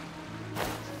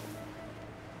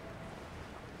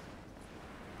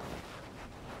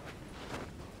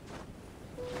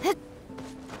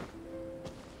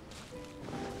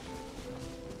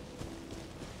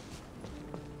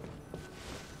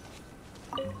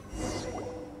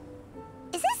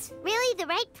 Is this really the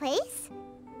right place?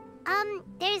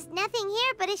 There's nothing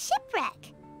here but a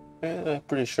shipwreck. I'm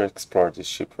pretty sure I explored this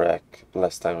shipwreck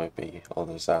last time I been on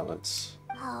these islands.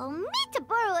 Oh,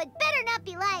 Mitaboru had better not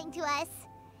be lying to us.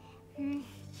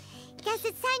 Guess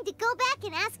it's time to go back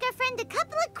and ask our friend a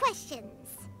couple of questions.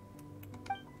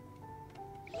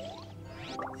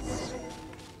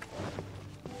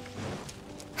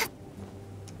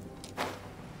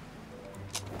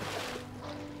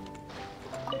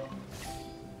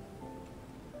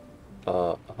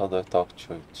 How do I talk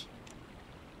to it?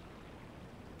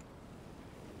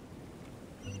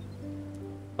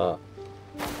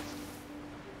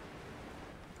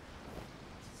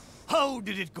 How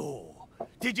did it go?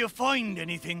 Did you find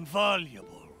anything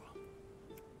valuable?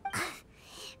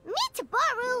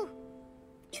 Mitaboru!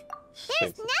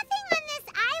 There's nothing on this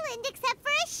island except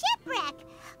for a shipwreck.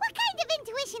 What kind of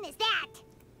intuition is that?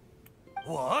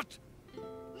 What?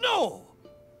 No!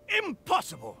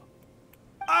 Impossible!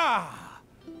 Ah,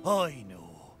 I know.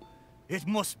 It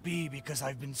must be because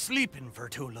I've been sleeping for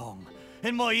too long,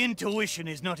 and my intuition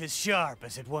is not as sharp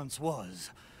as it once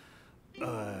was.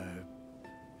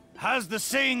 As the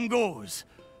saying goes,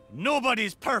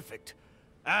 nobody's perfect,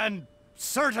 and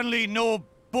certainly no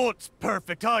boat's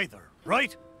perfect either,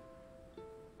 right?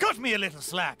 Cut me a little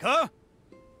slack, huh?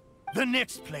 The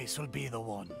next place will be the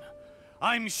one.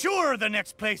 I'm sure the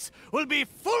next place will be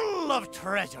full of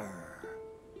treasure.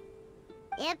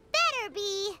 It better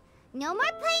be. No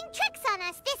more playing tricks on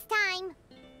us this time.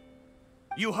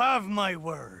 You have my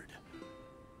word.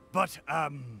 But,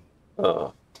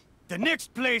 the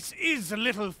next place is a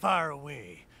little far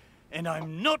away, and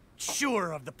I'm not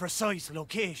sure of the precise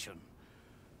location.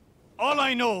 All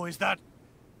I know is that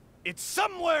it's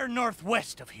somewhere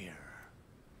northwest of here.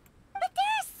 But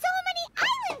there are so many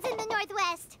islands in the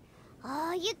Northwest.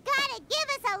 Oh, you gotta give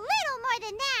us a little more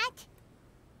than that.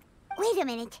 Wait a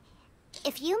minute.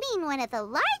 If you mean one of the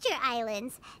larger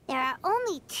islands, there are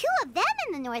only 2 of them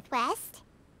in the Northwest.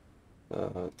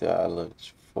 The island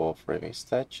full of living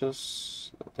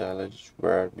statues, the island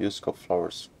where musical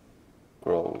flowers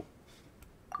grow.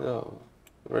 No,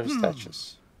 living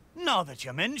statues. Now that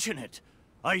you mention it,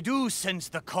 I do sense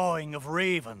the cawing of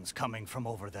ravens coming from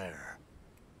over there.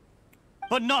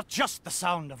 But not just the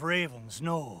sound of ravens,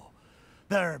 no.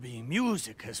 There be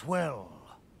music as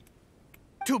well.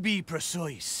 To be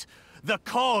precise, the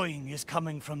cawing is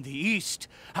coming from the east,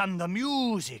 and the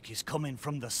music is coming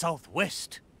from the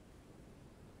southwest.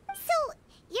 So,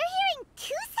 you're hearing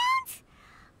 2 sounds?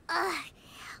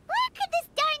 Where could this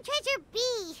darn treasure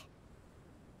be?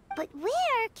 But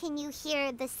where can you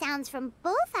hear the sounds from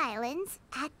both islands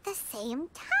at the same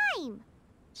time?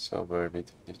 Somewhere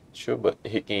between the 2, but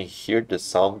he can hear the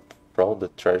sound from the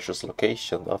treasure's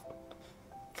location,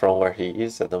 from where he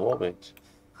is at the moment.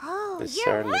 Oh,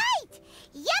 you're right!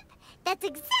 Yep, that's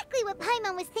exactly what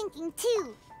Paimon was thinking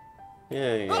too.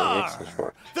 Yeah, excellent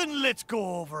work. Then let's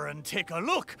go over and take a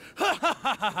look.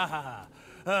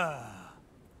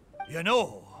 You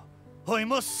know, I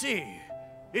must say,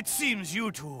 it seems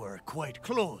you two are quite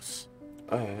close.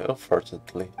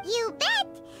 Unfortunately. You bet!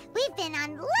 We've been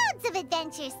on loads of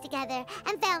adventures together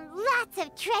and found lots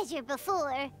of treasure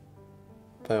before.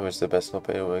 Paimon was the best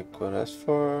companion we could ask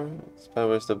for. Paimon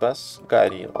was the best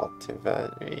guiding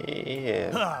ultimate.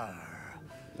 Yeah.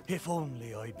 If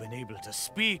only I'd been able to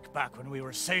speak back when we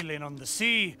were sailing on the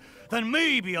sea, then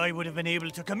maybe I would have been able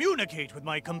to communicate with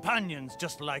my companions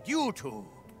just like you two.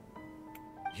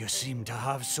 You seem to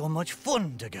have so much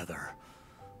fun together.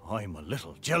 I'm a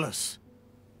little jealous.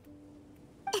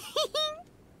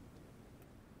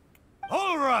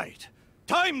 All right,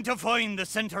 time to find the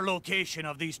center location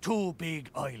of these 2 big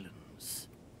islands.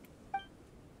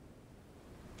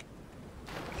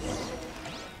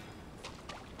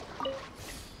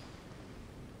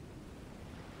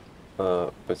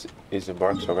 But is it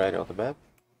marked already on the map?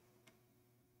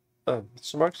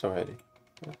 It's marked already.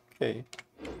 Okay.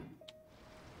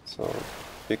 So,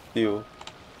 big deal.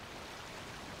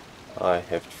 I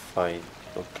have to find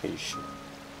location.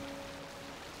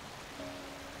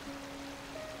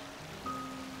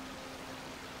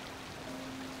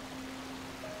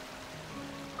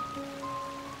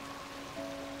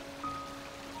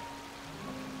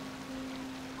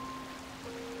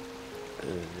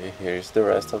 And here's the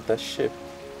rest of the ship.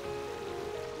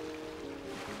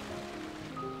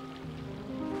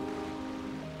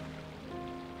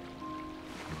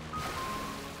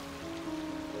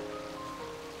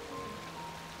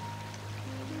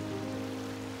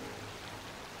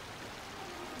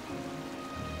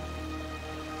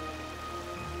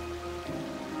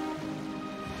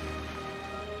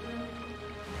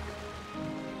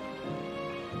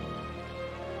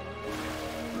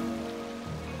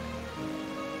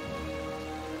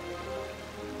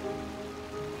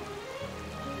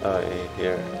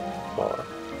 Here for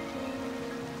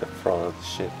the front of the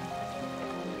ship.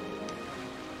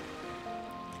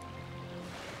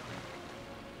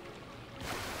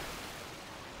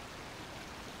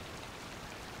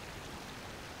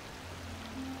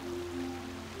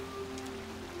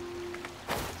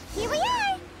 Here we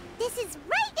are! This is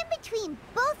right in between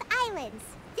both islands.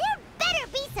 There better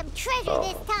be some treasure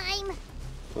this time.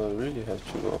 Well, I really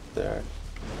have to go up there.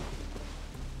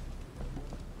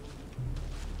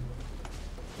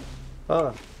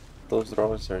 Ah, those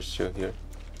drawings are still here.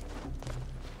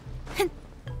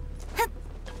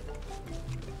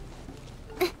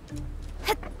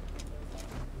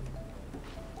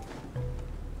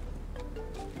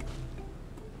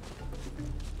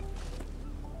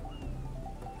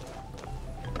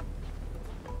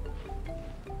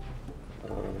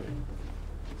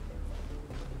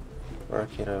 Where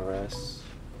can I rest?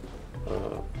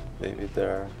 Maybe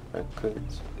there I could.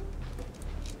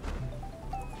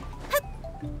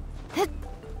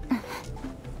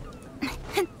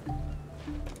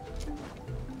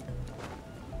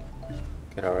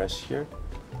 Can I rest here?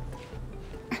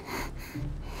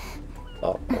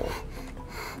 Oh.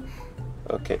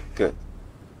 Okay, good.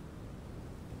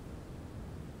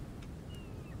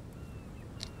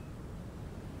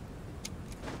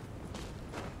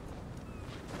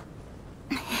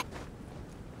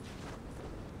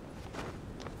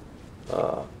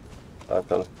 A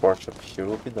teleport up here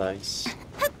will be nice.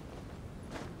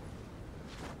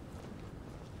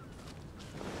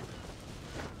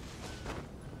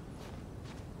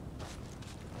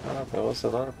 There was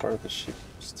another part of the ship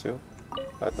still.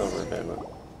 I don't remember.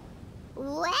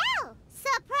 Well,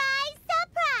 surprise,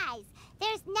 surprise!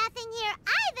 There's nothing here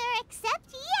either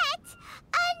except yet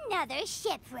another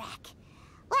shipwreck.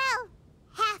 Well,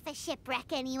 half a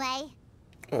shipwreck anyway.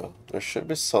 Oh, there should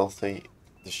be something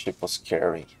the ship was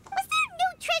carrying. Was there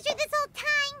no treasure this whole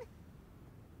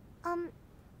time?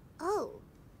 Oh.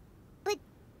 But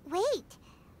wait.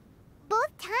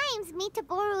 Both times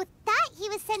Mitaboru thought he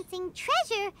was sensing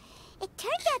treasure, it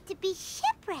turned out to be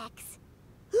shipwrecks.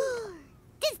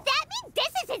 Does that mean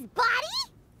this is his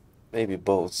body? Maybe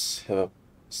boats have a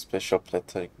special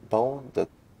platonic bond that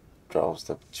draws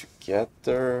them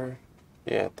together.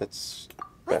 Yeah, that's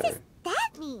What better. does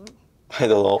that mean? I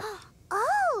don't know.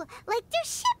 Oh, like they're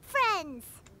ship friends.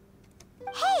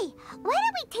 Hey, why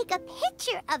don't we take a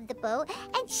picture of the boat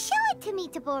and show it to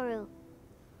Mitaboru?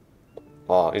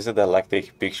 Wow, isn't that like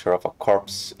taking a picture of a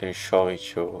corpse and showing it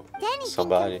to Then he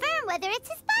somebody? can confirm whether it's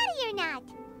his body or not.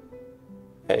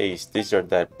 Hey, is this your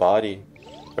dead body?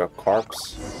 Your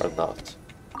corpse or not?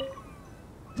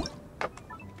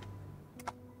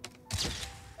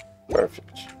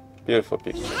 Perfect. Beautiful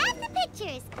We picture. have the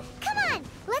pictures. Come on,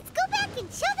 let's go back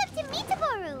and show them to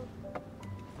Mitaboru.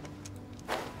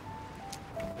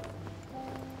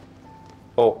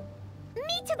 Oh,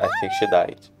 Mitaboru! I think she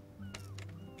died.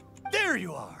 There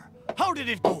you are. How did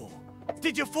it go?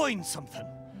 Did you find something?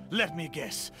 Let me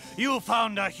guess. You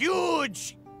found a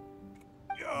huge...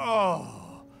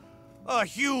 Oh, a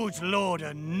huge load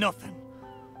of nothing.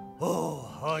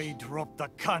 Oh, I dropped the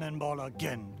cannonball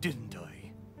again, didn't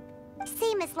I?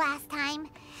 Same as last time.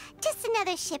 Just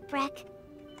another shipwreck.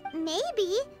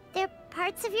 Maybe they're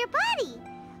parts of your body.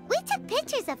 We took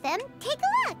pictures of them. Take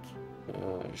a look.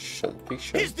 Show the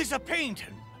picture. Is this a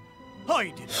painting? I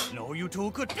didn't know you two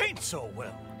could paint so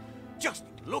well. Just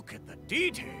look at the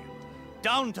detail.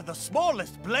 Down to the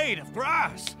smallest blade of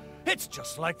grass. It's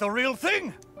just like the real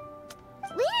thing.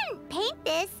 We didn't paint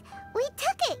this. We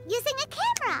took it using a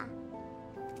camera.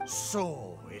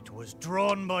 So it was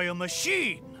drawn by a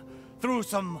machine through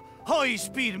some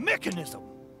high-speed mechanism.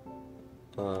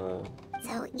 So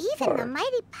even the Sure.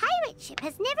 mighty pirate ship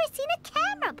has never seen a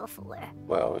camera before.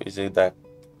 Well, isn't that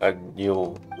a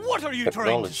new What are you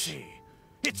trying to technology? say?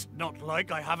 It's not like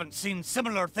I haven't seen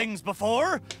similar things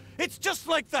before. It's just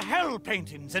like the hell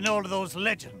paintings in all of those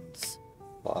legends.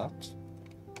 What?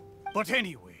 But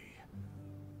anyway,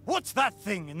 what's that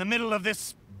thing in the middle of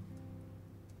this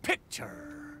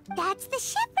picture? That's the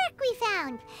shipwreck we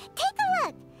found. Take a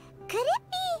look. Could it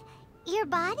be your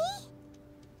body?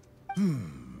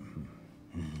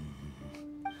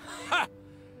 Ha!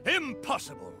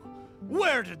 Impossible!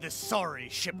 Where did this sorry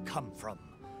ship come from?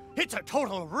 It's a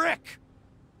total wreck!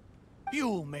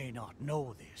 You may not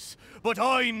know this, but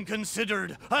I'm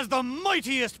considered as the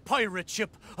mightiest pirate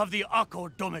ship of the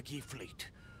Akodomiki fleet.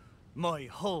 My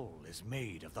hull is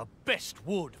made of the best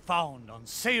wood found on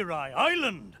Seirai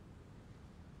Island.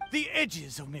 The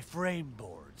edges of my frame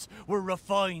boards were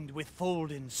refined with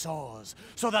folding saws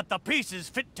so that the pieces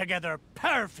fit together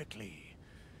perfectly.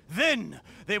 Then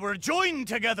they were joined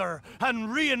together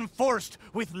and reinforced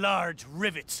with large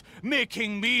rivets,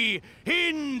 making me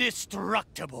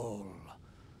indestructible.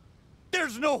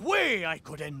 There's no way I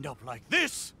could end up like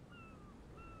this.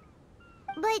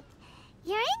 But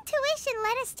your intuition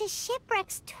led us to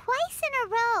shipwrecks twice in a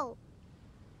row.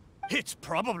 It's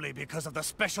probably because of the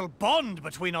special bond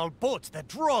between all boats that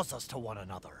draws us to one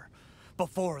another.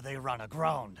 Before they ran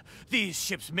aground, these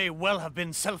ships may well have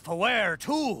been self-aware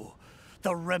too.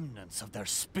 The remnants of their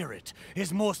spirit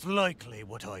is most likely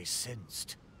what I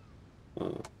sensed.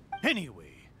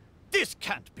 Anyway, this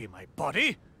can't be my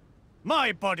body.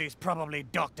 My body's probably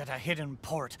docked at a hidden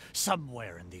port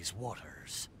somewhere in these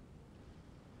waters.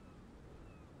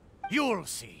 You'll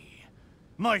see.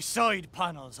 My side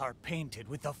panels are painted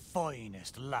with the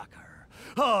finest lacquer.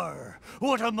 Arr,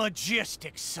 what a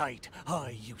majestic sight I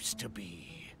used to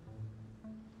be.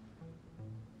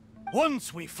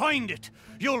 Once we find it,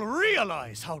 you'll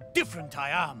realize how different I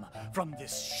am from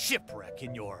this shipwreck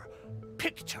in your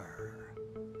picture.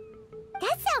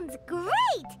 That sounds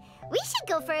great! We should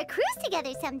go for a cruise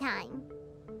together sometime.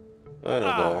 I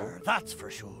don't know. That's for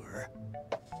sure.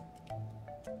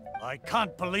 I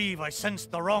can't believe I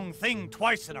sensed the wrong thing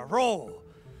twice in a row.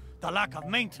 The lack of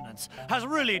maintenance has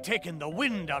really taken the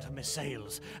wind out of my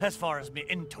sails as far as my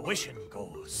intuition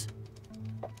goes.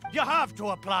 You have to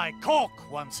apply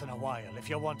caulk once in a while if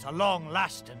you want a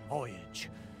long-lasting voyage.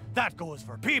 That goes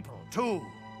for people, too.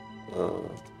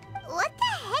 What the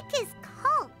heck is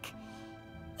caulk?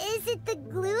 Is it the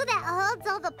glue that holds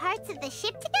all the parts of the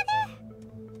ship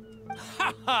together?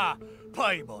 Ha ha!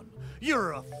 Paimon,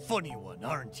 you're a funny one,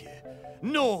 aren't you?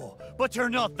 No, but you're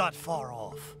not that far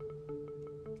off.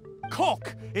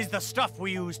 Caulk is the stuff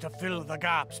we use to fill the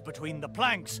gaps between the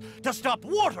planks to stop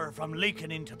water from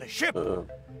leaking into the ship.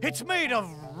 It's made of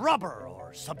rubber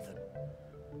or something.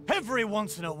 Every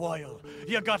once in a while,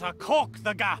 you gotta caulk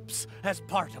the gaps as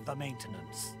part of the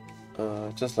maintenance.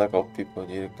 Just like all people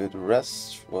need a good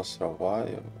rest once in a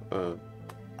while.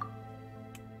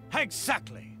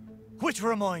 Exactly. Which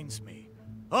reminds me,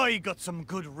 I got some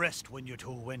good rest when you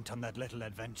two went on that little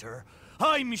adventure.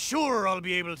 I'm sure I'll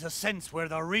be able to sense where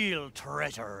the real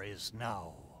treasure is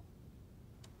now.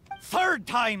 Third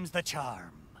time's the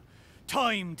charm.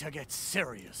 Time to get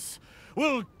serious.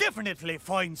 We'll definitely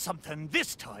find something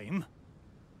this time.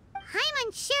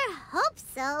 Paimon sure hopes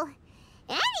so.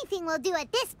 Anything will do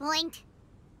at this point.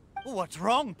 What's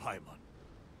wrong, Paimon?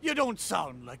 You don't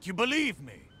sound like you believe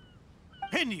me.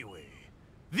 Anyway,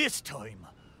 this time,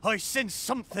 I sense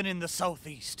something in the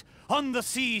southeast, on the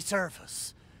sea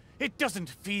surface. It doesn't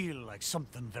feel like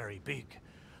something very big,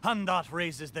 and that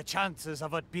raises the chances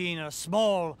of it being a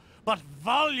small but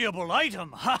valuable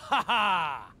item. Ha ha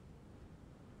ha!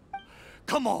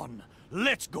 Come on,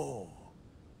 let's go.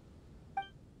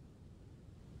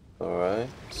 Alright,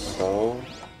 so...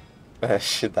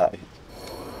 she died.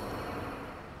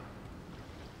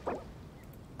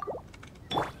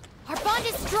 Our bond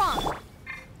is strong.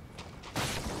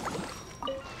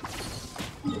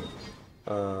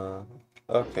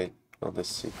 Okay, let's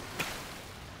see.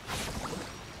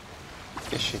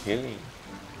 Is she healing?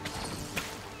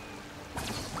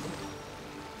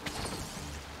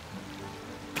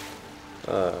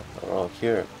 Around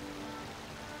here.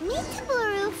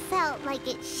 Mitaboru felt like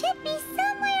it should be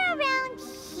somewhere around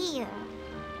here.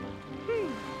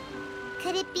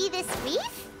 Could it be this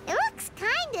reef? It looks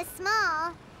kinda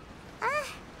small.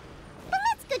 But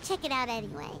let's go check it out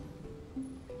anyway.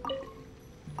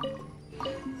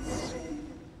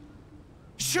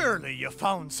 Surely you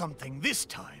found something this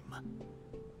time.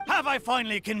 Have I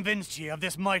finally convinced you of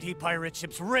this mighty pirate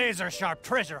ship's razor-sharp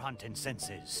treasure hunting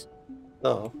senses?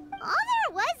 No. All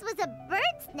there was a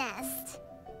bird's nest.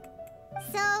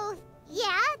 So,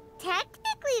 yeah,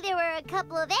 technically there were a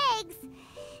couple of eggs,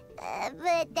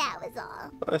 but that was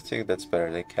all. I think that's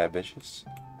better than cabbages.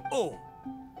 Oh.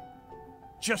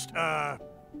 Just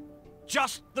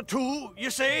the two, you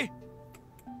say?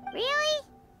 Really?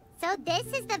 So this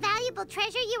is the valuable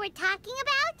treasure you were talking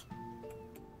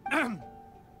about?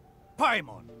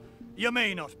 Paimon, you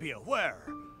may not be aware,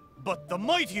 but the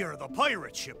mightier the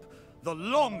pirate ship, the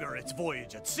longer its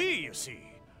voyage at sea, you see.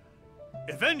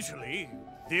 Eventually,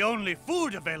 the only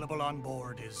food available on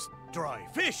board is dry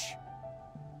fish.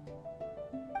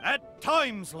 At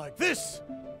times like this,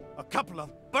 a couple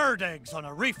of bird eggs on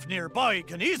a reef nearby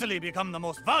can easily become the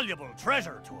most valuable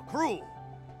treasure to a crew.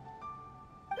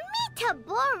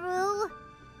 Mitaboru!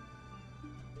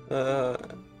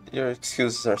 Your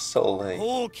excuses are so lame.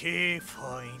 Okay,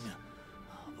 fine.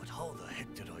 But how the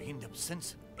heck did I end up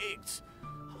sensing eggs?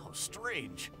 How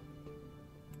strange.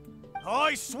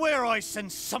 I swear I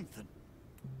sense something.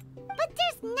 But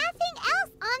there's nothing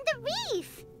else on the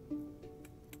reef!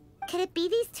 Could it be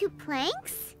these two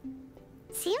planks?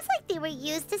 Seems like they were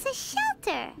used as a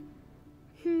shelter.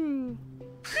 Paimon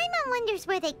wonders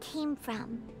where they came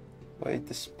from. Wait,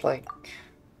 this plank.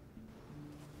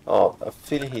 Oh, a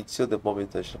feeling he took the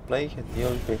moment he touched the plank and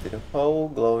nearly created a whole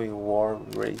glowing warm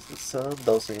rays of the sun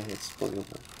dousing his pulling.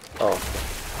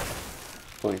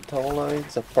 Pulling tow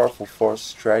lines, a powerful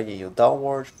force dragging you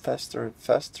downward faster and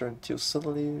faster until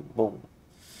suddenly, boom.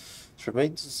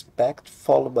 Tremendous impact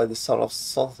followed by the sound of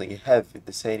something heavy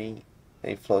descending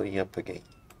and floating up again.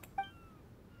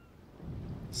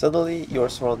 Suddenly, you are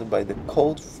surrounded by the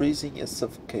cold, freezing and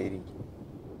suffocating.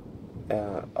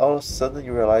 All of a sudden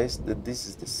you realize that this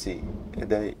is the sea,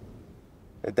 and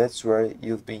that's where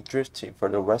you've been drifting for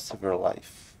the rest of your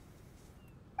life.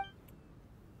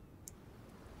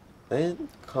 Then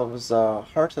comes a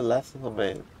hearty laughing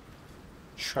man,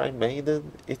 Shrine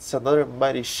Maiden, it's another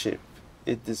mighty ship.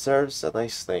 It deserves a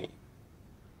nice name.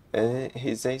 And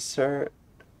he's answered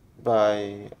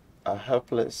by a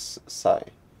helpless sigh.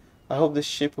 I hope the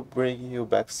ship will bring you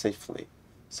back safely,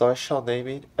 so I shall name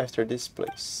it after this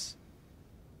place.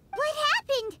 What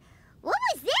happened? What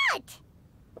was that?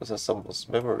 Was that someone's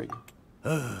memory?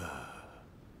 I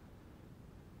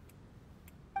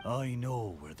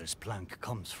know where this plank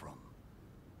comes from.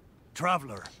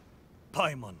 Traveler,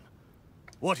 Paimon,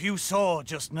 what you saw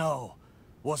just now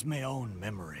was my own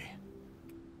memory.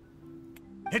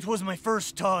 It was my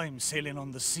first time sailing on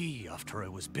the sea after I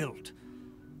was built.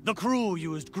 The crew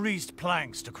used greased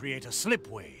planks to create a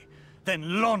slipway,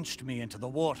 then launched me into the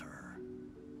water.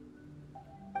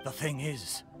 The thing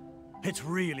is, it's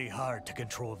really hard to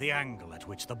control the angle at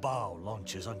which the bow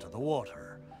launches onto the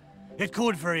water. It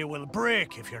could very well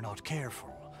break if you're not careful,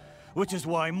 which is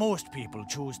why most people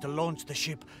choose to launch the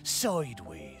ship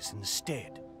sideways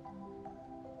instead.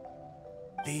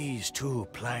 These two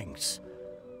planks,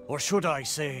 or should I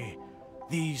say,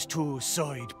 these two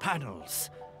side panels,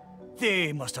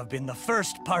 they must have been the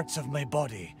first parts of my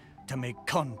body to make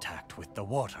contact with the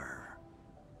water.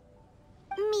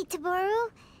 Mitaboru,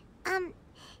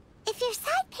 if your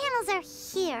side panels are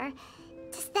here,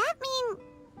 does that mean...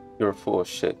 You're full of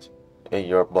shit, and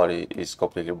your body is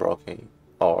completely broken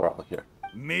all around here.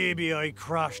 Maybe I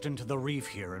crashed into the reef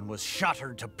here and was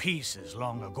shattered to pieces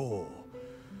long ago.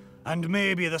 And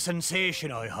maybe the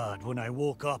sensation I had when I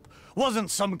woke up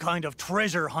wasn't some kind of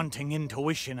treasure-hunting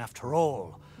intuition after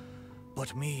all,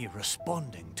 but me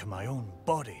responding to my own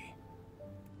body.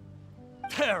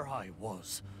 There I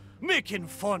was, making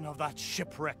fun of that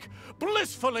shipwreck,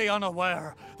 blissfully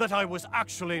unaware that I was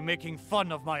actually making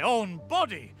fun of my own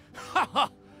body. Ha ha!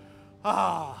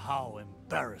 Ah, how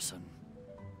embarrassing.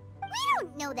 We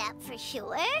don't know that for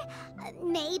sure.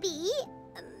 Maybe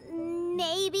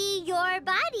your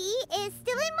body is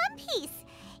still in one piece.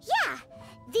 Yeah,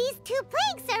 these two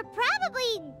planks are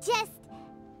probably just,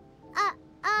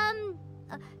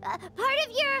 part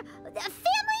of your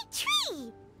family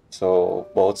tree. So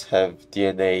both have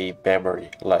DNA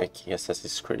memory, like in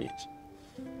Assassin's Creed.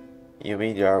 You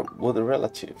mean they are blood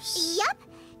relatives? Yup,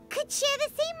 could share the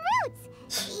same roots.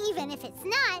 Even if it's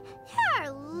not, there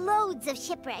are loads of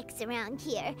shipwrecks around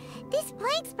here. These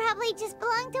planks probably just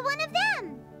belong to one of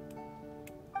them.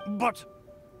 But...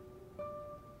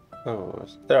 Oh,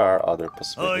 there are other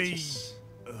possibilities.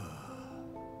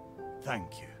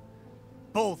 Thank you.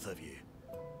 Both of you.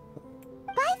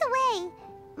 By the way,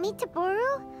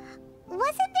 Mitaboru,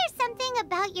 wasn't there something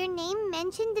about your name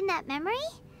mentioned in that memory?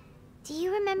 Do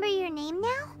you remember your name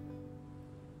now?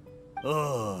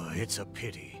 Oh, it's a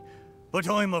pity. But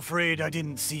I'm afraid I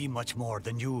didn't see much more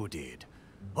than you did.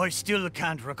 I still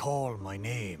can't recall my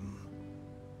name.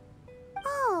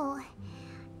 Oh,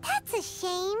 that's a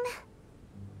shame.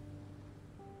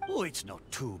 Oh, it's not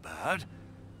too bad.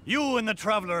 You and the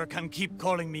Traveler can keep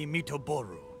calling me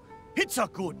Mitoboru. It's a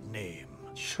good name.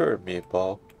 Sure,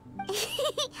 Meatball.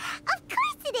 Of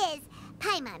course it is!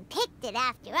 Paimon picked it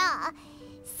after all.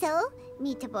 So,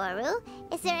 Mitaboru,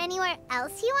 is there anywhere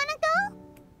else you want to go?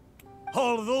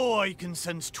 Although I can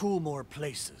sense two more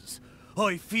places,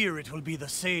 I fear it will be the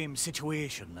same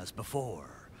situation as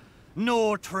before.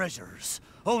 No treasures,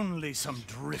 only some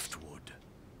driftwood.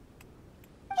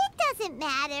 It doesn't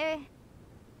matter.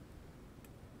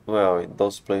 Well, in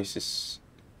those places,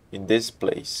 in this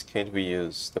place, can't we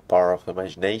use the power of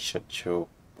imagination to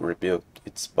rebuild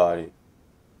its body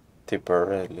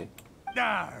temporarily?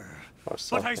 Arr, Or but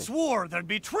something? I swore there'd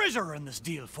be treasure in this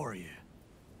deal for you.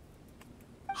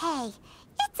 Hey,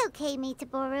 it's okay,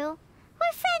 Mitaboru.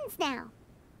 We're friends now.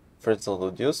 Friends don't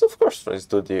do deals? Of course friends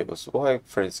do deals. Why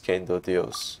friends can't do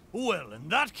deals? Well, in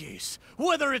that case,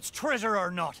 whether it's treasure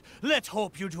or not, let's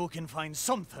hope you two can find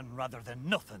something rather than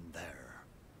nothing there.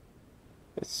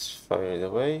 Let's find a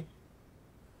way.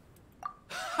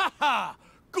 Ha ha!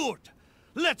 Good!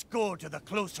 Let's go to the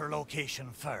closer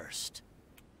location first.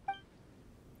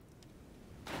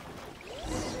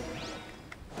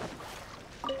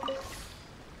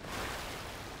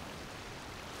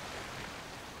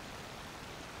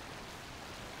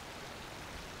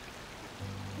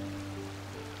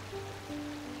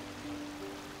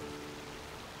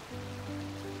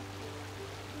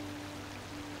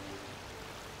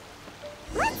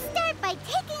 Let's start by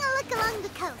taking a look along the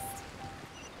coast.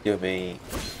 You mean,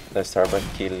 let's start by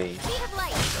killing Speed of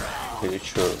light.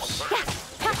 creatures.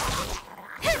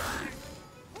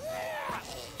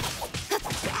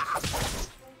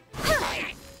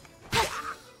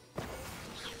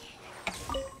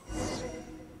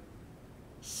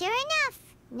 Sure enough,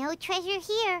 no treasure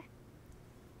here.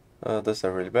 Does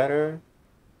that really matter?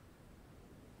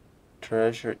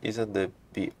 treasure isn't the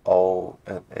be-all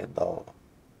and end-all.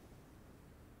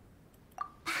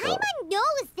 Paimon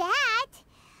knows that.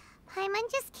 Paimon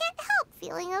just can't help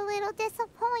feeling a little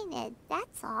disappointed,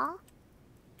 that's all.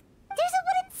 There's a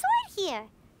wooden sword here.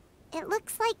 It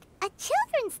looks like a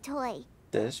children's toy.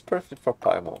 That is perfect for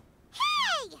Paimon.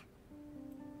 Hey!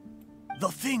 The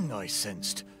thing I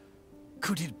sensed.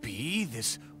 Could it be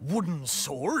this wooden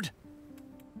sword?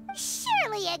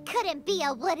 Surely it couldn't be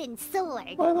a wooden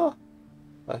sword. Why not?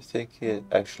 I think it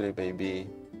actually may be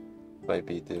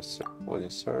this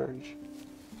wooden surge.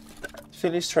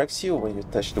 Feeling strikes you when you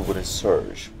touch the wooden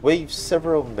surge. Waves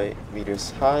several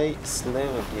meters high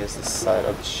slam against the side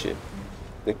of the ship.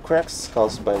 The cracks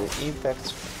caused by the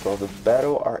impact from the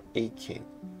battle are aching.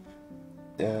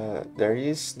 There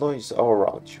is noise all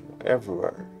around you,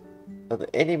 everywhere. An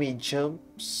enemy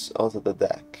jumps onto the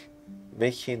deck,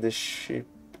 making the ship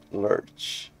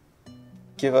lurch.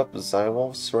 Give up,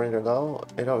 Simon, surrender now,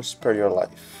 and I'll spare your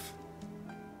life.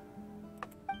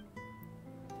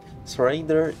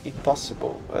 Surrender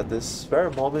impossible. At this very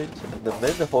moment, the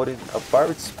man holding a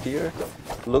barbed spear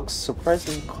looks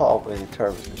surprisingly calm and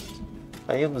determined.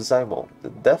 I am Zaimon, the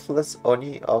deathless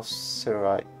Oni of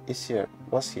Serai.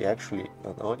 Was he actually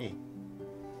an Oni?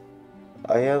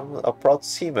 I am a proud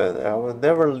seaman, and I will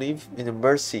never live in the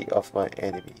mercy of my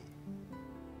enemy.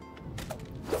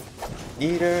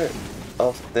 Neither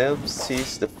of them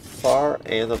sees the far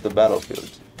end of the battlefield.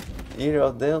 Neither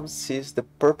of them sees the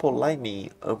purple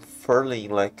lightning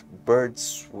unfurling like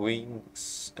birds'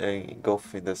 wings and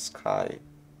engulfing the sky.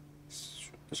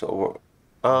 So,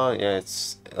 yeah,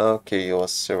 it's okay. It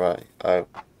was Serai.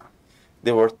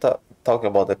 They were talking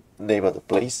about the name of the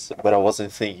place, but I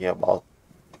wasn't thinking about.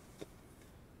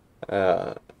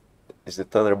 It's the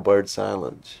Thunderbird's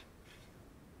Island.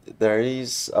 There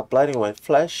is a blinding white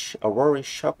flash, a roaring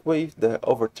shockwave that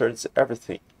overturns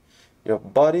everything. Your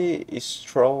body is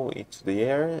thrown into the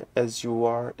air as you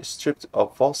are stripped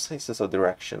of all senses of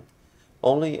direction.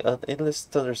 Only an endless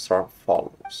thunderstorm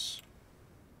follows.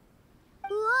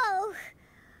 Whoa!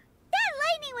 That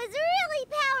lightning was really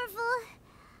powerful.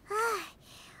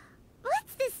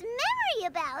 What's this memory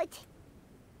about?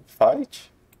 Fight?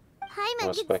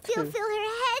 Paimon can still feel her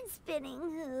head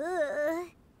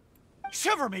spinning.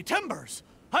 Shiver me timbers!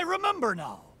 I remember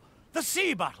now. The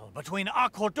sea battle between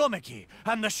Akodomiki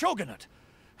and the Shogunate.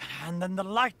 And then the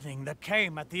lightning that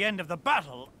came at the end of the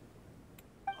battle.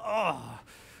 Oh,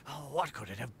 what could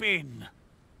it have been?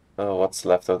 What's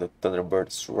left of the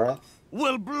Thunderbird's wrath?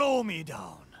 Will blow me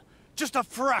down. Just a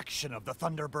fraction of the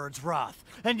Thunderbird's wrath,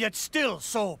 and yet still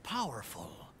so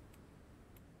powerful.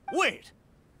 Wait,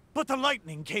 but the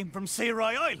lightning came from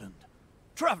Serai Island.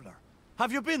 Traveler,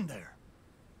 have you been there?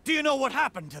 Do you know what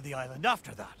happened to the island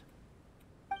after that?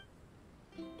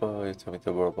 Oh, you told me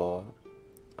the word.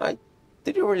 I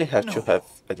didn't really have to have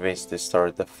advanced this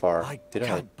story that far, did I?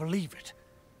 Can't believe it.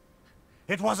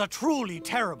 It was a truly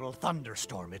terrible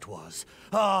thunderstorm, it was.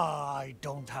 I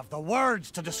don't have the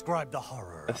words to describe the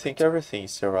horror. I think everything in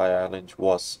Serai Island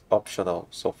was optional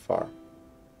so far.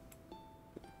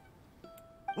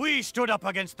 We stood up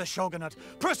against the Shogunate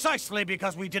precisely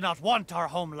because we did not want our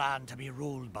homeland to be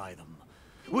ruled by them.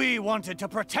 We wanted to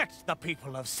protect the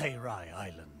people of Serai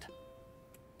Island.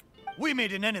 We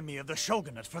made an enemy of the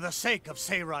Shogunate for the sake of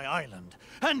Serai Island,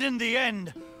 and in the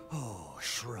end... Oh,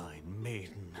 Shrine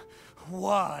Maiden,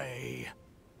 why?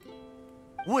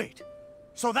 Wait,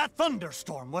 so that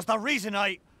thunderstorm was the reason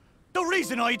I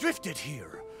drifted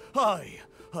here. I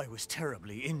was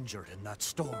terribly injured in that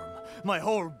storm. My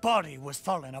whole body was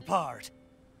falling apart.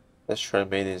 The Shrine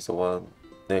Maiden is the one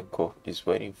Neko is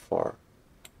waiting for.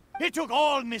 It took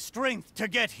all my strength to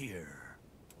get here.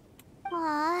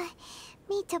 Aw,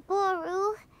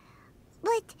 Mitaboru.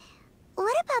 But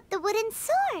what about the wooden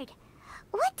sword?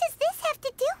 What does this have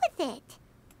to do with it?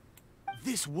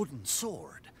 This wooden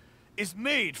sword is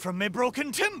made from my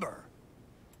broken timber.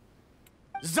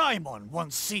 Zaimon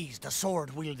once seized a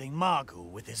sword-wielding Magu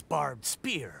with his barbed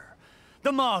spear.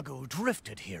 The Magu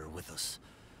drifted here with us.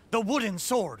 The wooden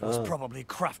sword was probably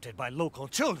crafted by local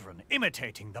children,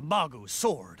 imitating the Magu's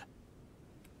sword.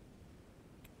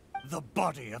 The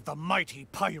body of the mighty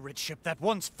pirate ship that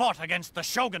once fought against the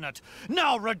Shogunate,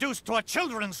 now reduced to a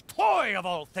children's toy of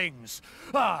all things.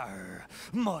 Arr,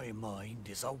 my mind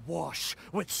is awash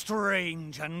with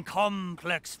strange and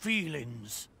complex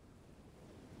feelings.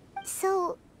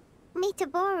 So,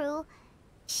 Mitaboru,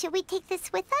 should we take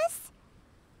this with us?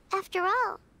 After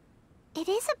all, it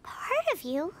is a part of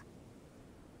you.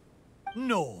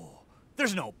 No,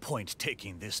 there's no point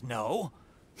taking this now.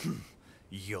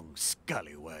 Young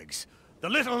scallywags. The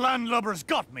little landlubbers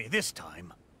got me this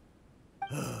time.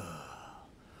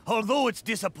 Although it's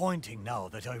disappointing now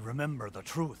that I remember the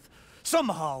truth,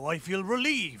 somehow I feel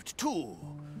relieved too.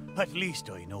 At least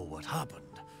I know what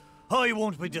happened. I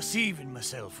won't be deceiving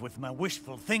myself with my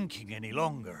wishful thinking any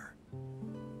longer.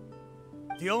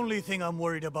 The only thing I'm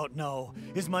worried about now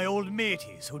is my old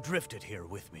mateys who drifted here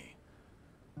with me.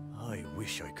 I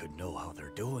wish I could know how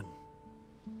they're doing.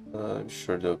 I'm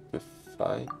sure they'll be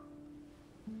fine.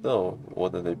 No,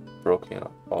 wouldn't they broken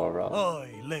up all around?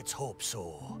 Aye, let's hope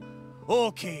so.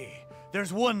 Okay,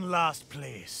 there's one last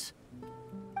place.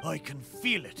 I can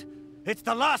feel it. It's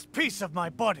the last piece of my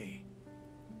body.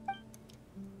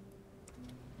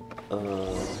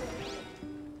 No,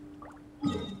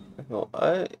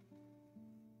 I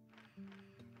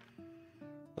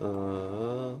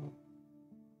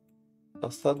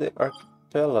thought the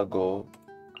archipelago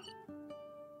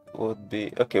would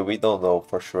be... Okay, we don't know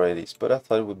for sure it is, but I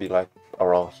thought it would be like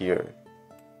around here.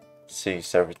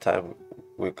 Since every time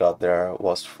we got there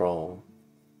was from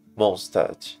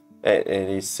Mondstadt. And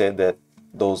he said that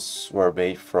those were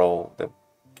made from the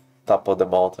top of the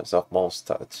mountains of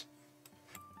Mondstadt.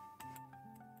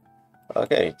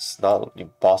 Okay, it's not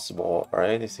impossible or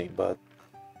anything, but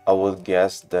I would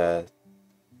guess that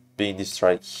being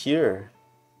destroyed here,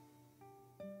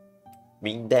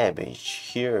 being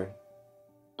damaged here,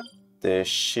 the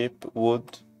ship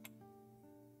would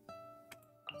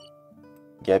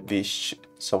get beached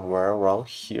somewhere around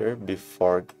here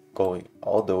before going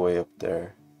all the way up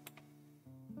there.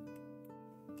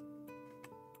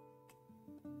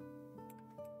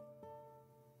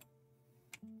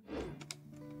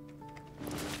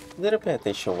 Didn't pay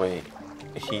attention when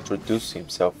he introduced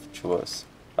himself to us.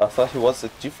 I thought he was a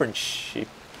different ship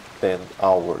than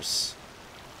ours.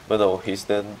 But no, he's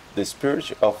then the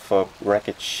spirit of a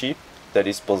wrecked ship that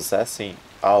is possessing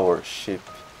our ship.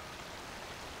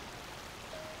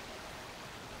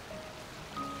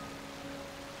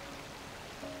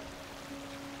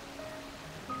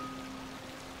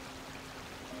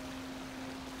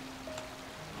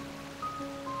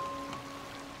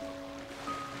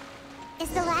 Is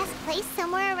the last place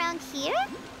somewhere around here?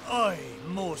 Aye,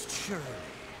 most surely.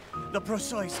 The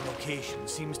precise location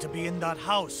seems to be in that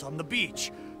house on the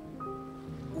beach.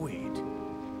 Wait.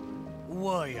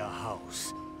 Why a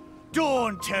house?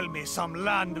 Don't tell me some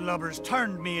landlubbers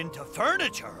turned me into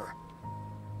furniture.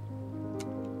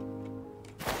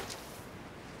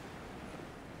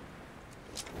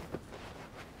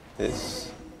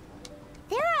 This.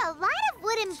 There are a lot of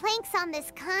wooden planks on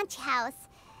this conch house,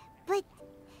 but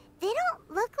they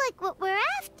don't look like what we're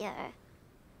after.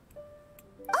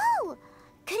 Oh!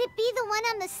 Could it be the one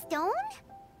on the stone?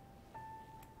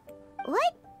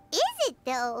 What is it,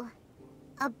 though?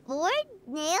 A board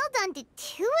nailed onto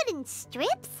two wooden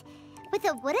strips? With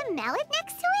a wooden mallet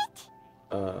next to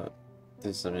it?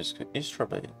 This is a musical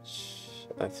instrument.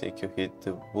 I think you hit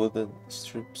the wooden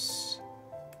strips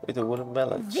with a wooden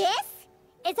mallet. This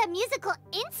is a musical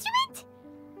instrument?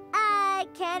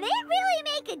 Can it really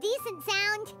make a decent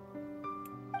sound?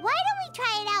 Why don't we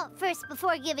try it out first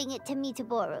before giving it to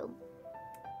Mitaboru?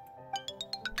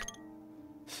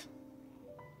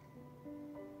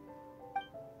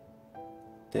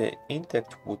 The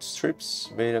intact wood strips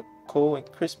made a cool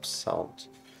and crisp sound,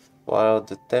 while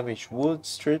the damaged wood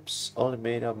strips only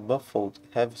made a muffled,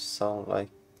 heavy sound like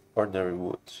ordinary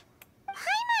wood.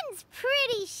 Paimon's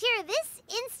pretty sure this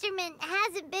instrument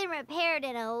hasn't been repaired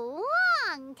in a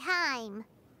long time.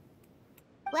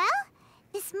 Well,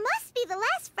 this must be the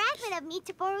last fragment of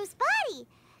Mitaboru's body.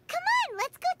 Come on,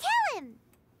 let's go tell him.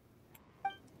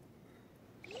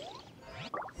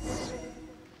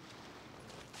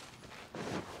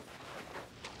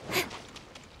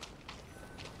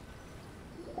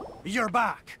 You're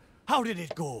back. How did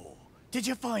it go? Did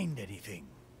you find anything?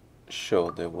 Show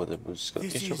them what the musical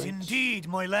This instrument. is indeed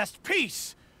my last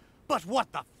piece. But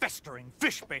what the festering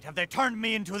fishbait have they turned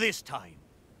me into this time?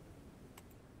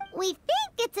 We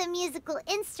think it's a musical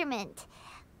instrument,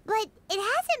 but it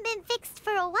hasn't been fixed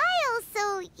for a while,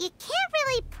 so you can't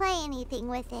really play anything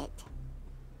with it.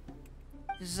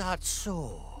 Is that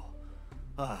so?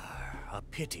 Ah, a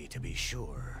pity to be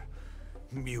sure.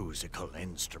 Musical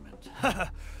instrument.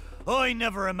 I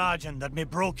never imagined that my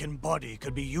broken body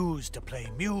could be used to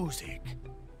play music.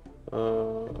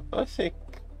 I think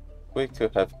we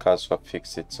could have Kazuha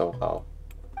fix it somehow.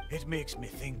 It makes me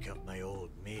think of my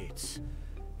old mates.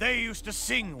 They used to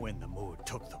sing when the mood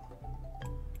took them.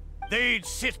 They'd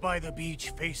sit by the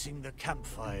beach facing the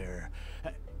campfire.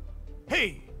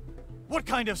 Hey, what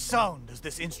kind of sound does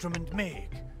this instrument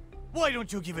make? Why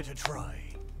don't you give it a try?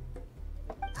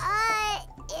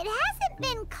 It hasn't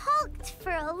been caulked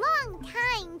for a long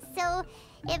time, so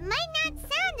it might not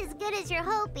sound as good as you're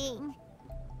hoping.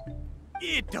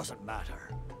 It doesn't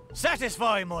matter.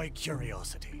 Satisfy my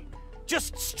curiosity.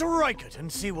 Just strike it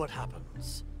and see what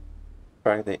happens.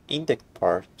 Strike the index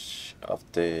part of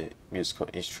the musical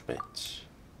instrument.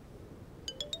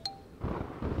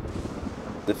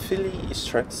 The feeling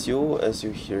strikes you as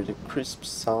you hear the crisp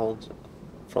sound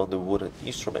from the wooden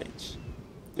instrument.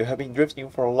 You have been drifting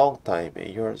for a long time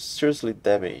and you are seriously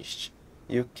damaged.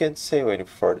 You can't sail any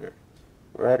further.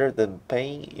 Rather than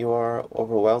pain, you are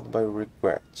overwhelmed by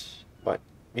regret.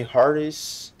 My heart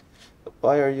is...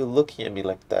 Why are you looking at me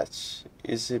like that?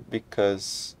 Is it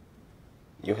because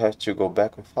you have to go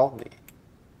back without me?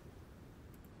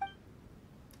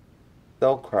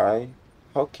 Don't cry.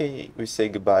 How can we say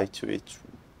goodbye to it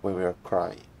when we are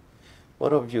crying?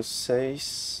 One of you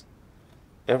says,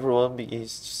 everyone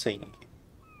begins to sing.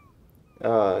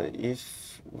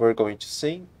 If we're going to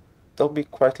sing, don't be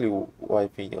quietly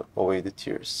wiping away the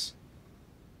tears.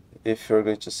 If you're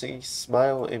going to sing,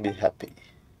 smile and be happy.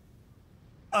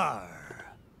 Arr.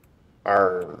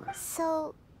 Arr.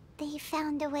 So, they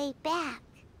found a way back.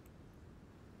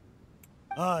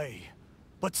 Aye,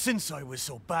 but since I was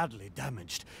so badly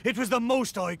damaged, it was the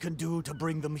most I could do to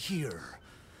bring them here.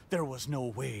 There was no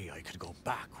way I could go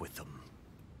back with them.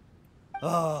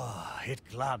 Ah, it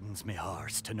gladdens me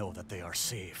heart to know that they are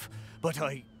safe, but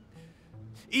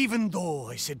even though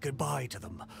I said goodbye to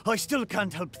them, I still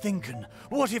can't help thinking,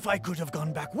 what if I could have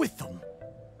gone back with them?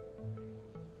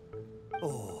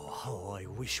 Oh, how I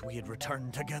wish we had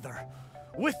returned together.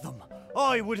 With them,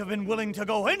 I would have been willing to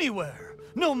go anywhere,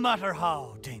 no matter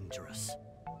how dangerous.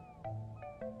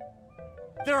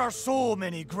 There are so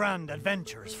many grand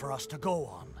adventures for us to go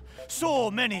on. So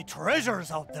many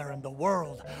treasures out there in the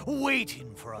world,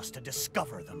 waiting for us to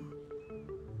discover them.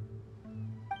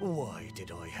 Why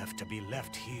did I have to be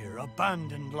left here,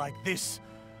 abandoned like this?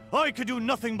 I could do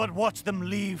nothing but watch them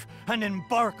leave and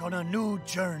embark on a new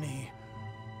journey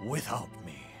without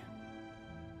me.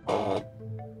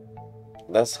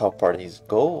 That's how parties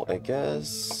go, I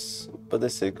guess. But they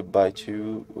say goodbye to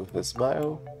you with a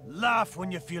smile. Laugh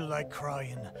when you feel like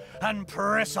crying, and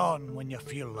press on when you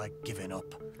feel like giving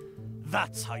up.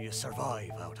 That's how you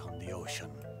survive out on the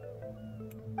ocean.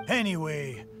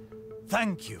 Anyway,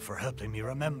 thank you for helping me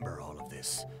remember all of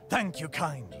this. Thank you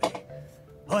kindly.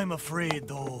 I'm afraid,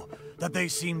 though, that they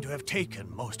seem to have taken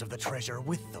most of the treasure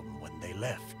with them when they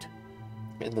left.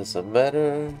 It doesn't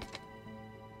matter.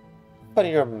 But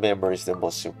your memory is the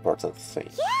most important thing.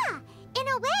 Yeah! In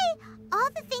a way, all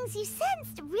the things you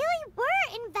sensed really were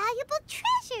invaluable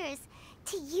treasures.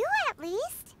 To you, at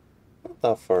least.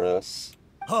 Not for us.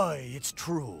 Aye, it's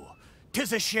true.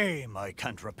 'Tis a shame I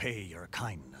can't repay your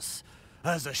kindness.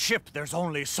 As a ship, there's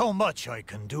only so much I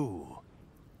can do.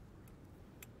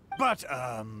 But,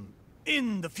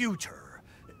 in the future,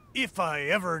 if I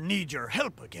ever need your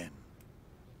help again...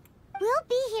 We'll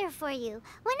be here for you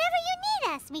whenever you need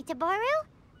us, Mitaboru.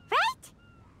 Right?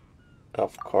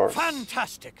 Of course.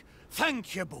 Fantastic!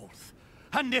 Thank you both.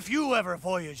 And if you ever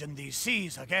voyage in these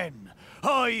seas again,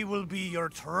 I will be your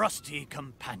trusty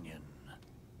companion.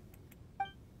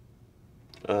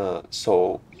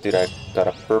 So did I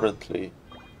gotta permanently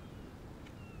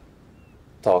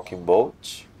talking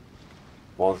boat?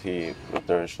 Once he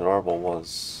returns to normal,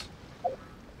 once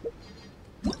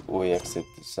we exit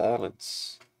this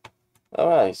islands.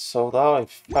 Alright, so now I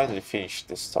finally finished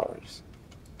the stories.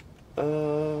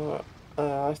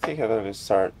 I think I'm gonna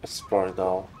start exploring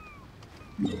now.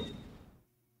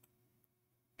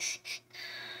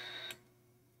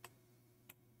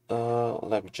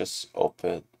 Let me just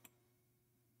open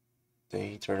the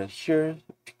internet here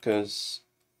because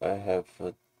I have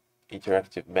an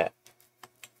interactive map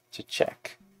to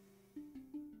check.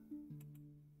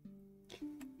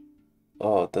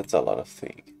 Oh, that's a lot of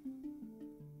things.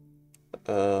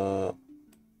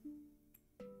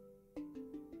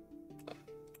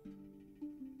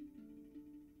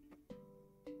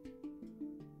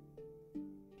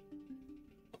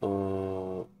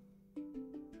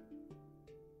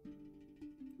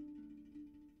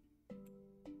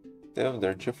 Damn,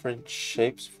 there are different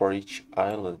shapes for each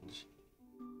island.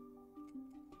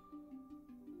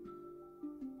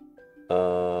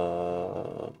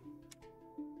 Ah.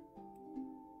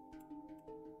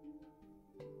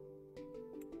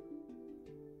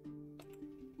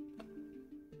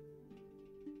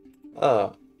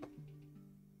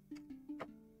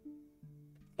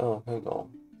 Oh, hang on.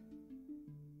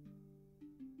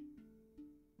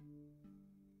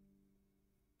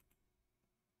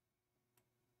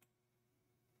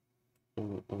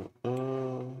 Mm, mm,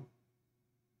 mm.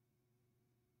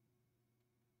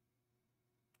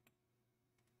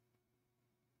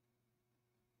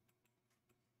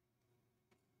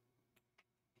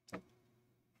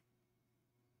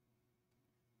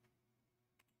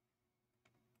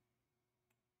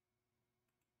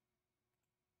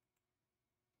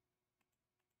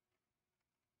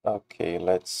 Okay,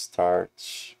 let's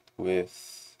start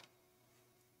with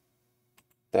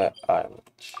the island.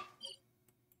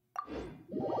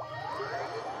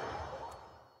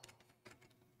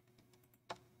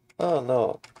 Oh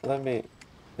no, let me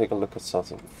take a look at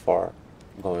something before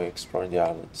going exploring the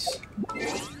islands.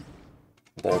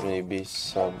 There may be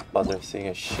some other thing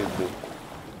I should do.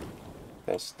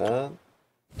 That's done.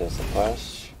 That's the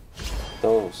quest.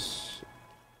 Those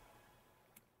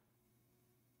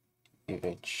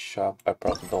event shop. I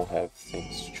probably don't have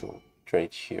things to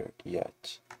trade here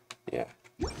yet. Yeah.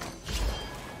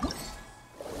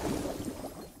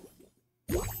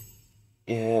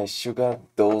 Yeah, still got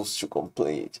those to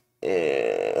complete.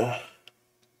 Yeah.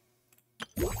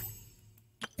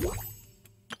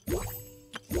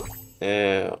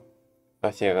 Yeah.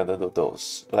 I think I'm gonna do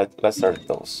those. Let's start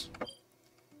those.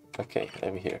 Okay,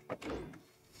 I'm here.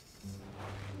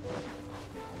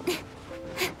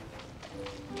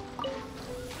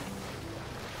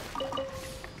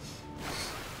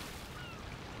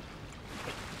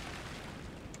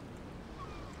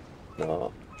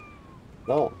 No.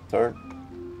 No, turn.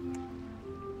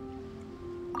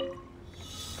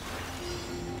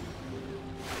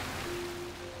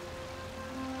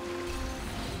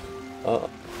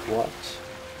 What?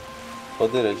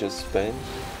 What did I just spend?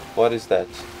 What is that?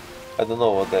 I don't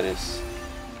know what that is.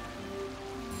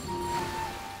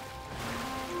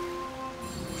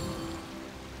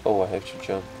 Oh, I have to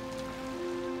jump.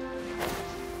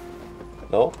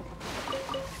 No?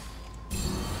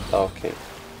 Okay.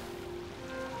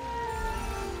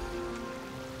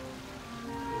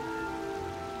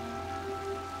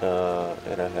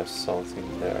 And I have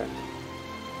something there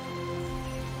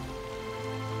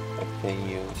I can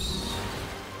use.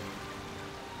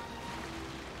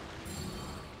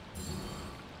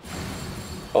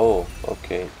 Oh,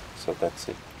 okay, so that's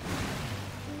it.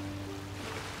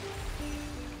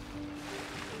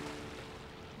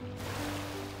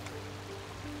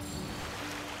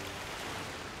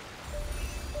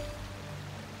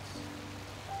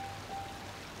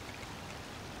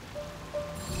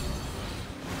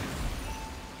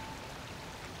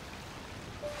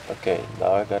 Okay,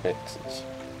 now I got exit.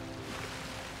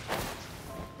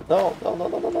 No, no, no,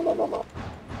 no, no, no, no, no, no.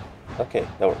 Okay,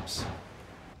 that works.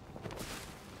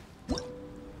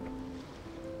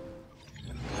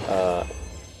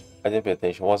 I didn't pay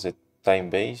attention. Was it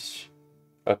time-based?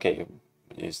 Okay,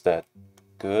 is that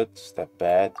good? Is that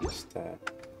bad? Is that...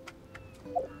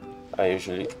 I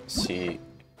usually see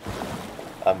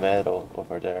a medal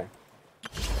over there.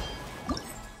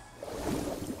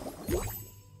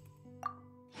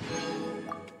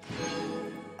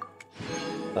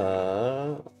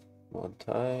 One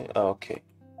time. Oh, okay.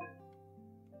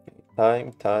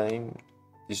 Time.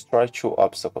 Destroy 2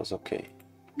 obstacles. Okay.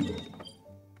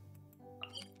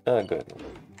 Good.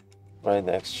 Right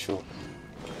next to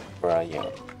where I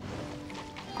am.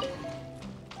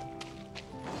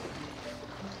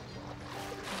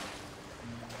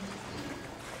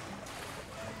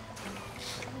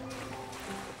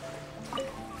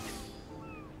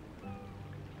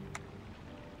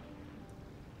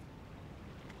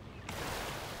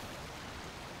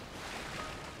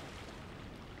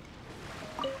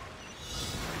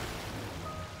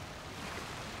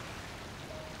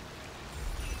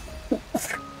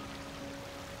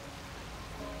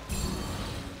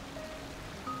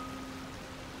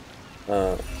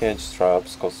 Can't destroy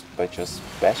obstacles by just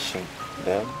bashing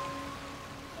them,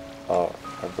 or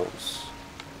are those?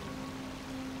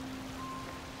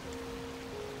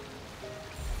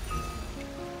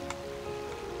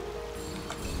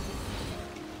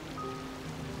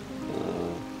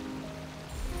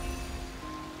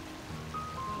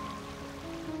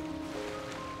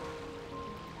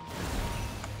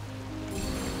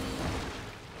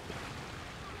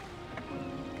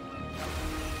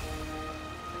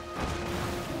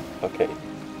 Okay,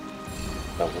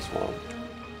 that was one.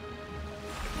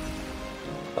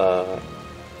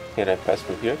 Can I pass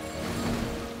through here?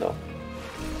 No.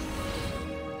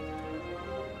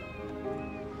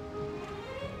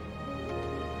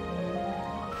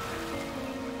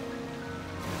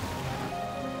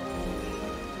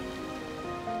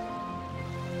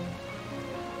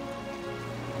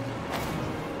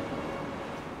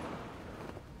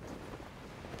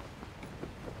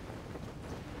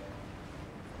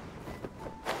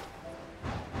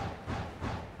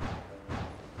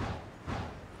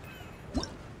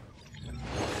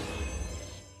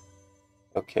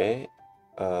 Okay,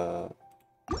 now,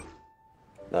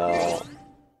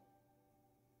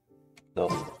 no,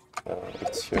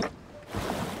 it's here.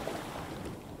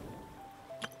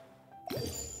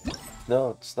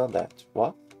 No, it's not that.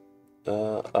 What?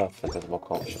 Phantasmal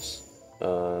Conscious.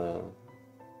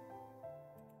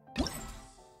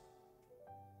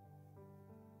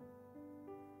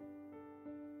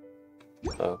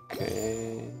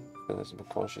 Okay, Phantasmal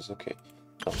Conscious, okay.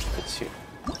 Oh, it's here.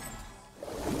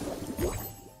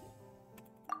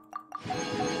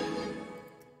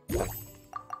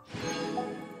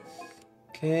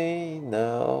 Okay,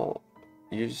 now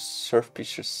use Surf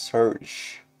Picture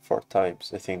Surge 4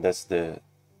 times. I think that's the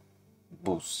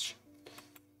boost.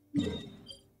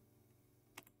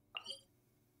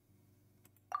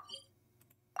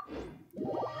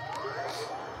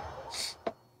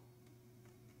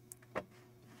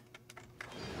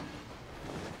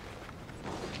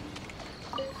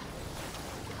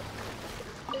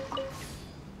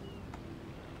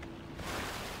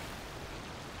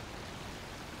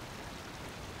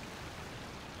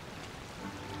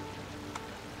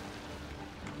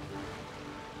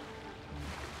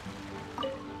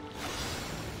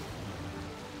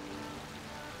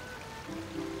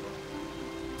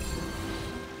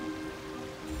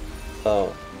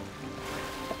 Oh.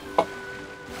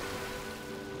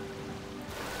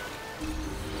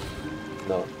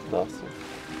 No, nothing.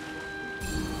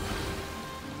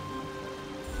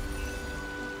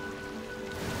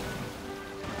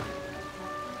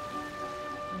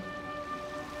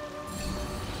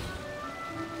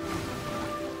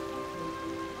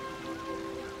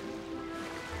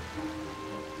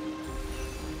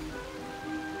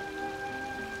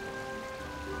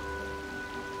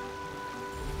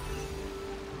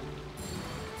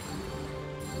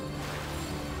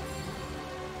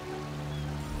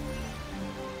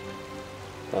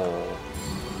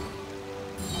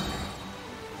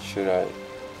 Should I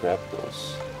grab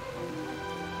those?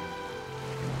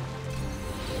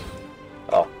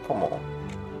 Oh, come on.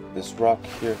 This rock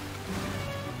here.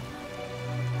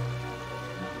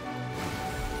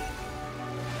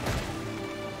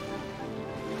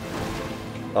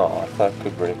 Oh, I thought I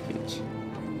could break it.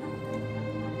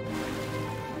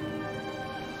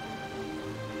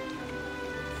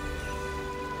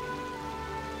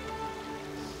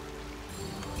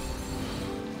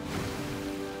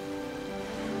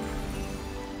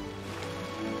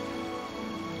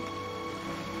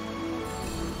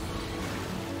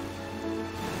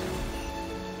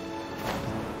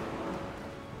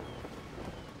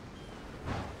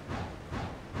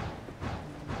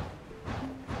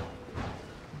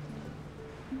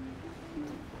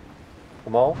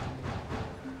 Come on.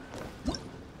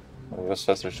 It was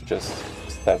faster to just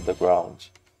stab the ground.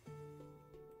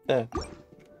 Yeah.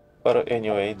 But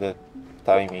anyway, the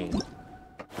timing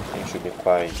should be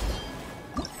quite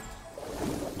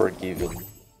forgiving.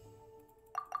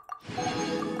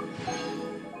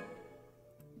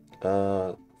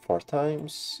 4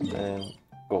 times and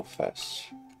go fast.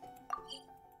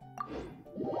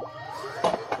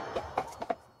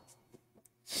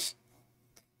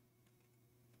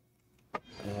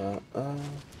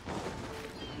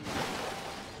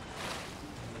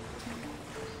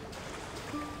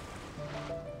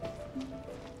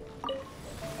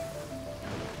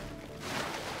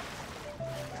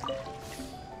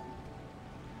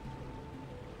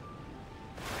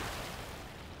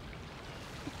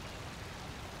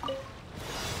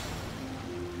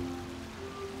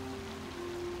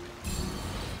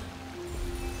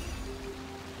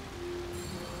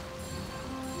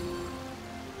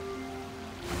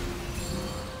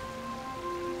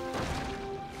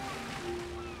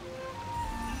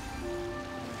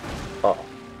 Oh,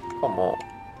 come on.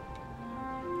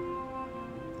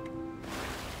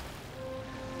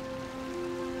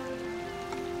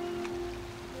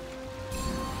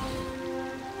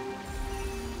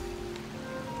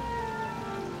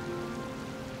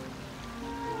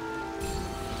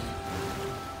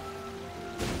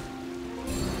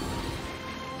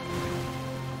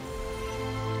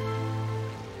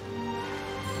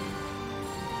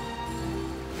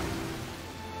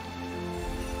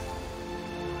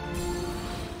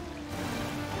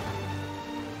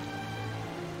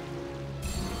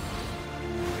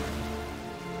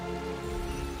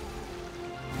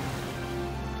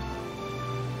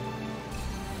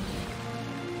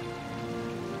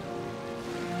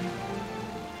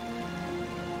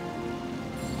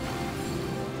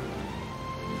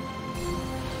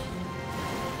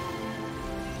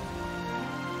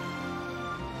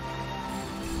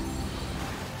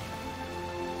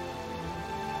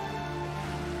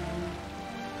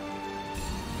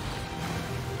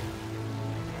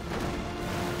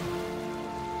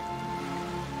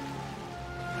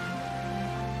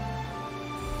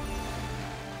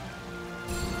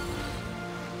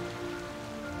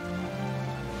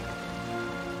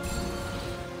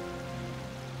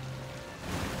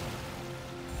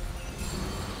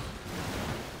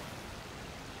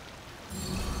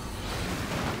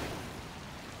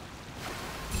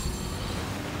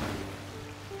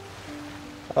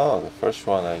 Oh, the first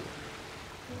one I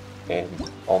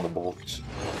aimed on the bolt.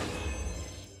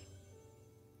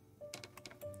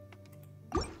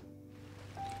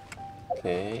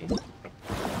 Okay.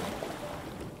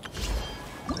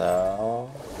 Now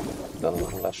the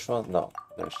last one. No,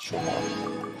 there's two more.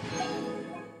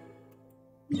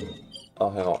 Oh,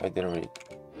 hang on, I didn't read.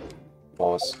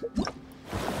 What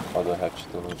do I have to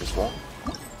do with this one?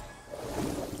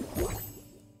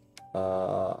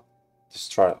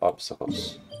 Destroy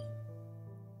obstacles.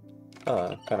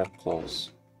 Kind of close.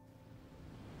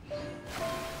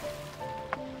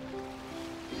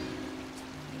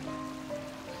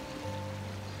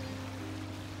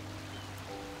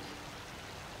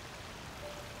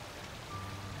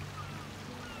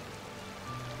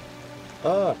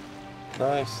 Ah,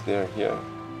 nice, they're here.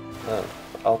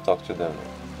 I'll talk to them.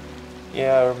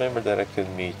 Yeah, I remember that I could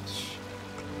meet.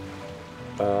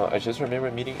 I just remember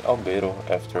meeting Albedo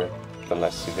after the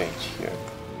last event here.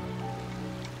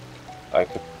 I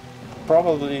could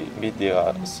probably meet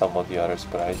some of the others,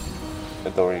 but I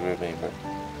don't really remember.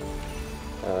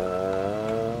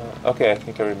 Okay, I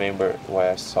think I remember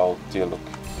why I saw Diluc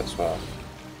as well.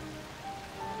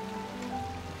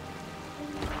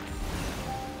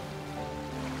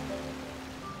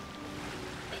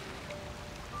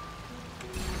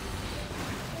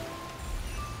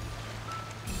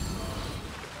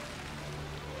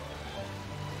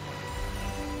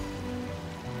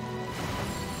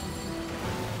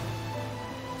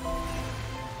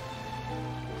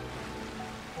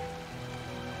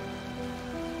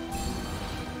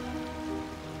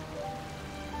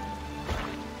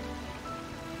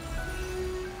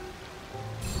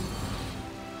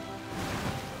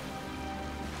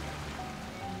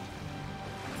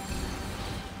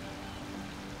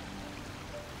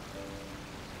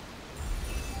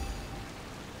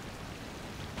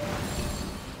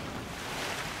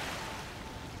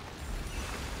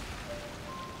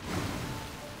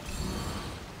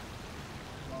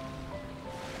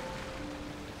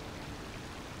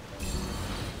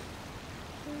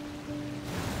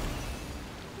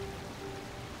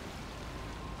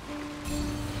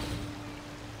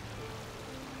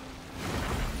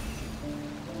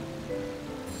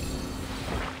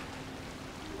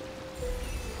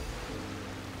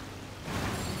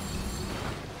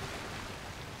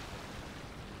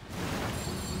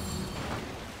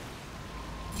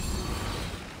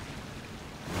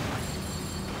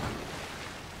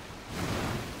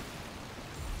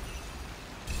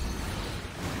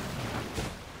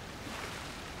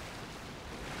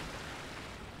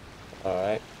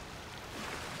 Alright.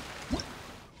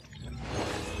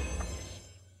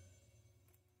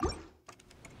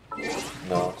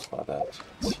 No, it's not that.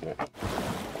 It's here.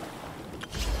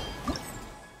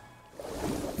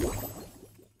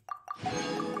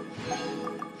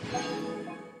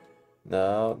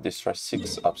 Now, destroy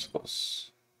 6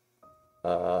 obstacles.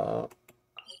 Oh,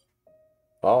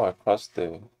 I crossed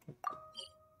the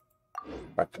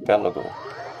archipelago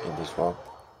in this one.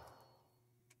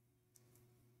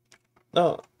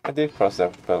 No, I did cross the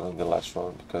archipelago in the last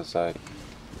one because I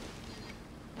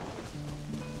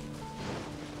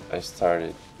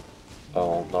started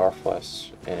on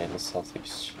northwest and in the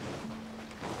southeast.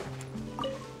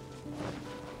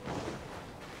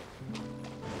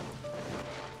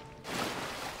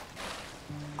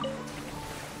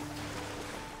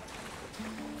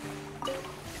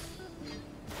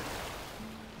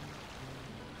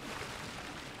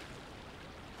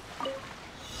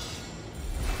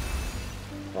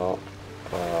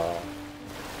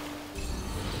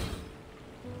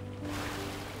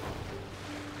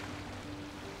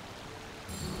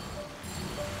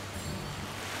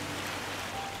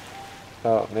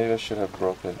 Oh, maybe I should have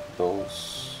broken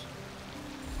those.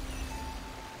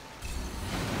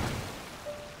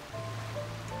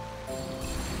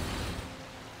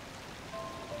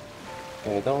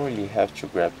 Okay, I don't really have to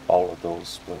grab all of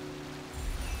those, but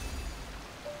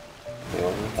they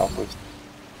only help with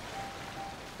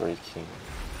breaking.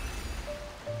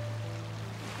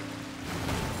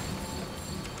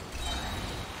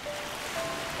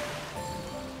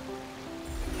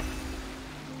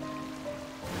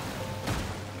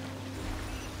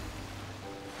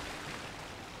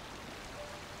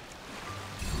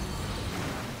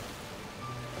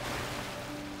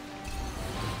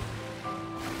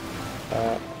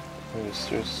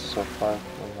 Mysteries so far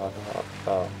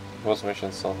he was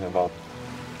mentioned something about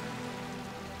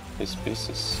his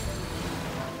pieces.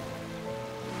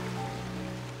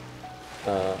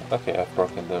 Okay, I've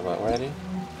broken them already.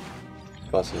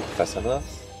 Was it fast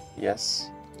enough? Yes.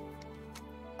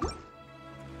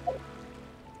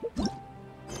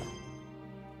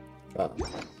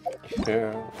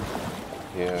 here,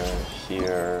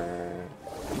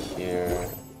 here,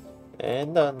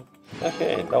 and done.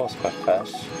 Okay, that was quite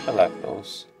fast. I like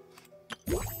those.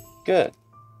 Good.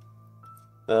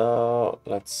 Now,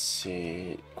 let's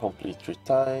see. Complete 3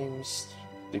 times.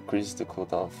 Decrease the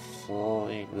cooldown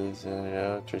flowing. Lose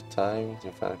 3 times.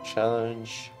 The final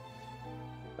challenge.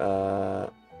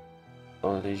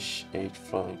 Unleash 8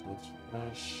 flowing.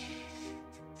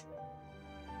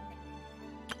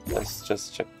 Let's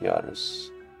just check the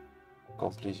others.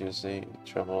 Complete using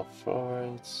terminal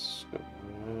fluorides.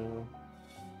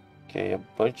 Okay, a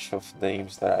bunch of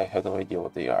names that I have no idea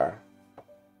what they are.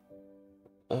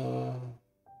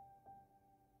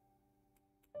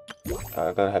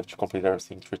 I'm gonna have to complete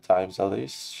everything 3 times at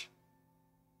least.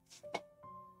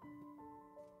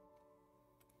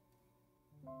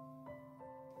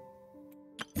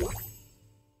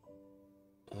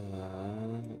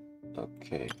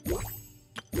 Okay.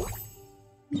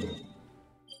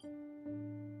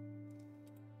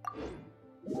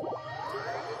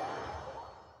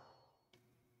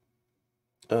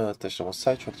 Touch on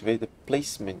site to activate the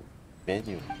placement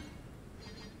menu.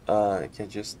 I can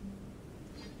just...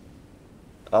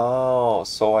 Oh,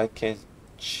 so I can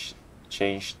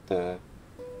change the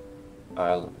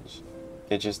islands.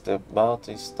 It's just the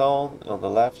mountain stone on the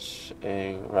left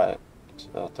and right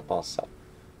of the both side.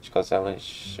 Because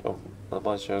islands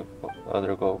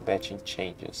undergo matching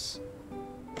changes.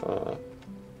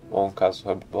 One cause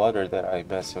of brother that I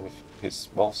mess with his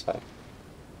bonsai.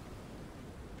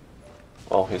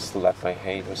 Oh, he's left my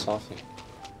hand or something.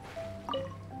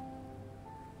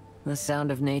 The sound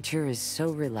of nature is so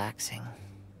relaxing.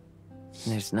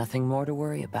 There's nothing more to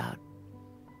worry about.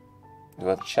 You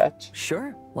want to chat?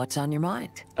 Sure. What's on your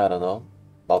mind? I don't know.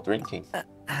 About drinking.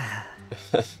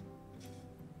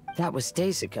 That was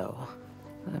days ago.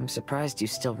 I'm surprised you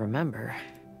still remember.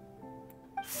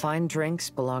 Fine drinks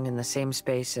belong in the same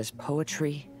space as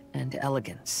poetry and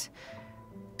elegance.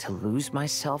 To lose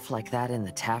myself like that in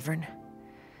the tavern,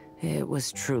 it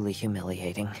was truly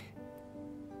humiliating.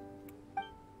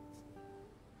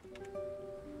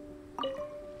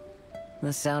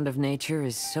 The sound of nature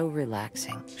is so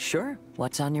relaxing. Sure,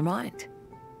 what's on your mind?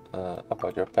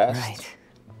 About your past? Right.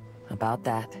 About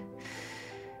that.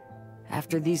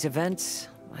 After these events,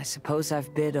 I suppose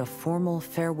I've bid a formal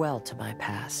farewell to my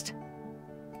past.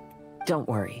 Don't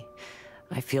worry.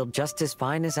 I feel just as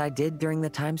fine as I did during the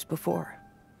times before.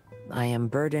 I am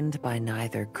burdened by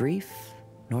neither grief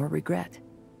nor regret.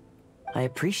 I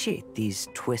appreciate these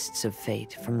twists of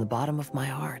fate from the bottom of my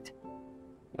heart.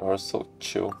 You're so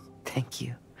chill. Thank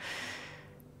you.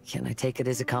 Can I take it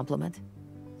as a compliment?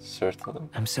 Certainly.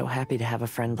 I'm so happy to have a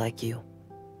friend like you.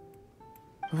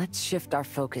 Let's shift our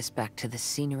focus back to the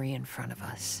scenery in front of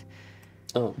us.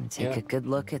 Oh, and take a good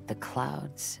look at the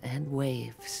clouds and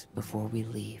waves before we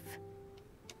leave.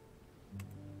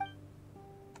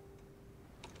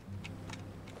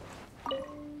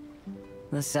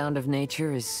 The sound of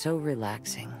nature is so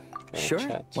relaxing. Sure,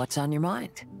 what's on your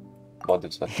mind?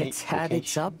 It's had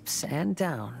its ups and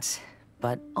downs,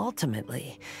 but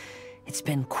ultimately, it's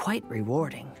been quite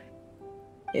rewarding.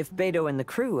 If Beto and the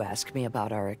crew ask me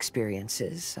about our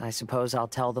experiences, I suppose I'll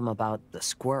tell them about the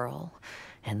squirrel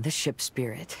and the ship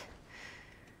spirit.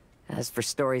 As for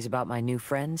stories about my new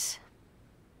friends,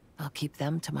 I'll keep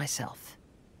them to myself.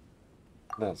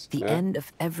 That's the good. end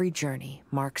of every journey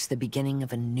marks the beginning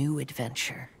of a new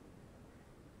adventure.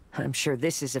 I'm sure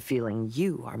this is a feeling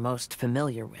you are most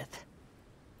familiar with.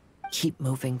 Keep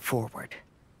moving forward.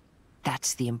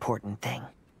 That's the important thing.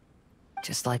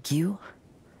 Just like you,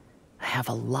 I have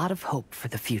a lot of hope for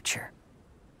the future.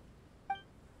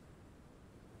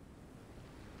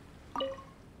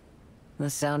 The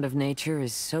sound of nature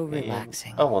is so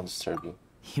relaxing. I won't disturb you.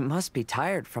 You must be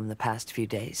tired from the past few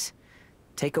days.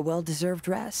 Take a well-deserved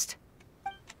rest.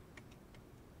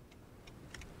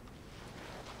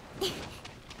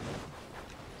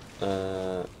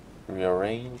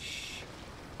 Rearrange.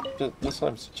 Just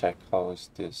let me check how is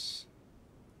this.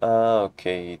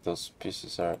 Okay, those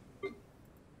pieces are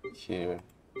here.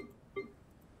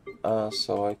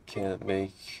 So I can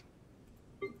make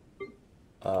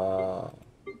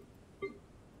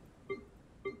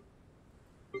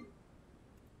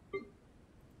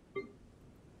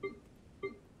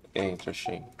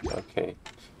interesting. Okay,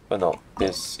 but no,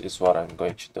 this is what I'm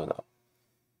going to do now.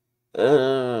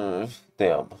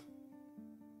 Damn.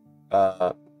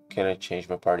 Can I change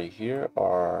my party here,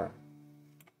 or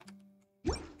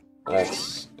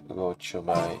let's go to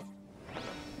my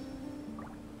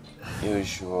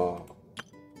usual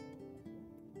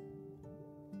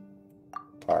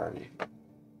party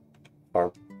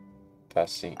for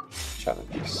passing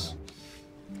challenges.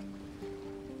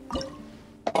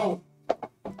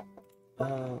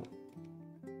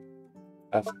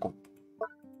 I've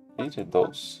completed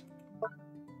those.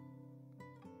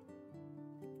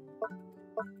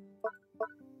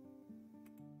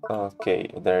 Okay,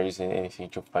 there isn't anything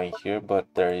to find here, but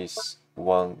there is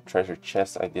one treasure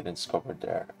chest I didn't discover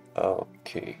there.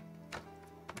 Okay.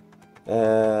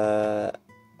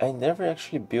 I never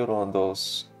actually built on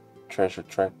those treasure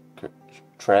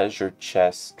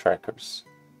chest trackers.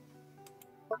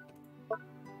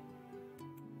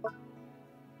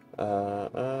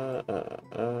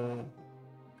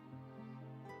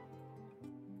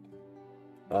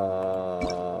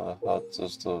 How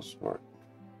does those work?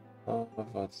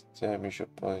 About damage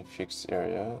upon fixed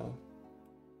area.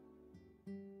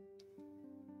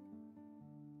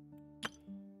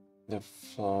 The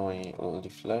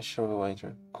flasher will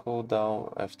enter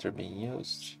cooldown after being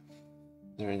used.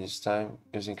 During this time,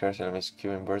 using character elements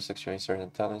skill and burst experience certain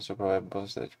talents to provide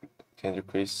buffs that can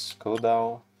decrease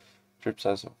cooldown. Trips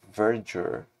as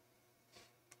Verdure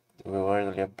will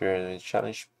randomly appear in a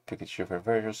challenge. Pick different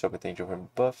Verdure to obtain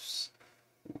different buffs.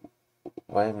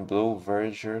 When blue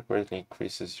Verdure greatly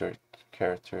increases your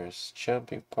character's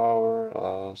jumping power,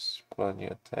 allows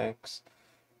planning attacks.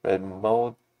 Red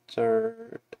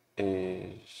Motor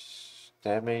is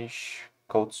damage.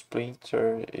 Cold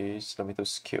Splinter is limited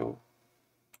skill.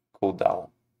 Cooldown.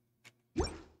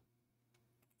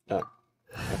 Oh,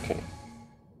 okay.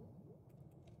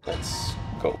 Let's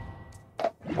go.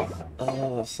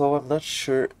 So I'm not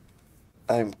sure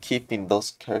I'm keeping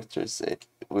those characters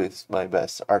with my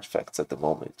best artifacts at the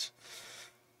moment,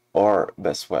 or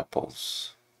best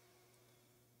weapons.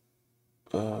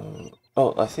 Oh,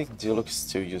 I think Diluc is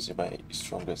still using my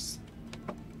strongest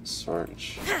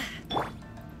surge.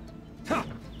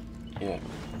 Yeah.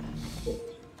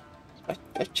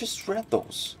 I just read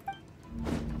those.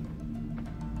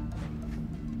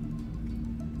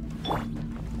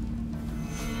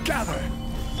 Gather!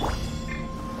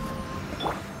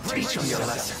 Teach me a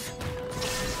lesson.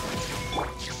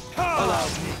 Allow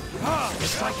me.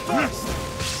 It's like first.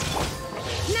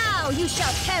 Now you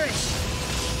shall perish!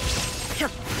 I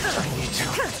need to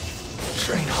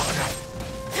train harder.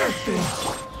 I've been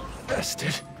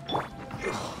bested.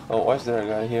 Oh, why is there a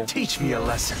guy here? Teach me a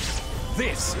lesson.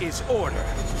 This is order.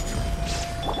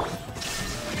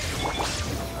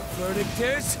 Verdict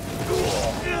is...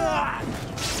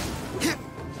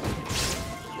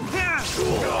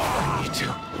 I need to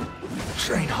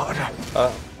train harder.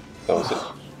 Ah, that was it.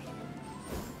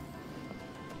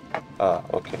 Ah,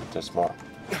 okay, there's more.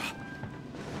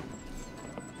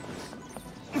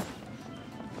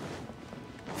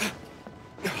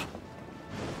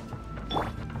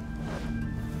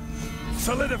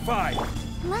 Solidify!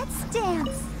 Let's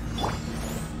dance!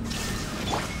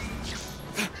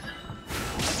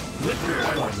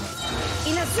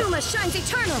 Inazuma shines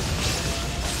eternal!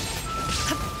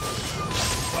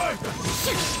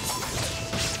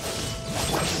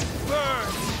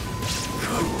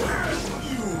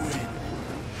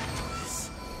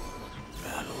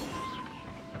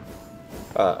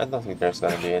 I don't think there's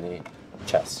gonna be any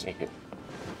chests in here.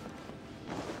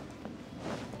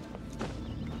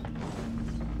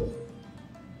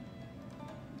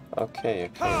 Okay,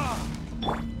 okay.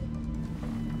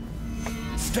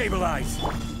 Stabilize!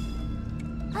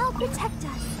 I'll protect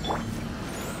us!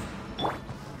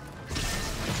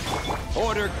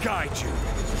 Order guide you!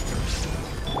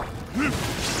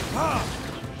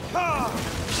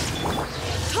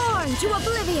 Torn to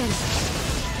oblivion!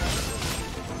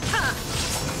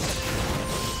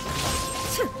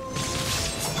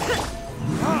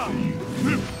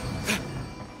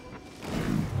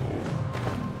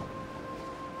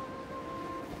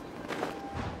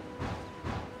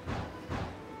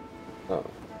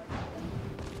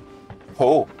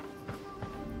 Oh!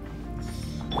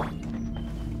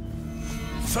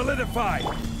 Solidify!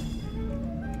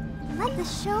 Let the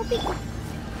show begin.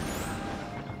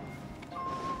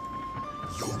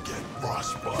 You'll get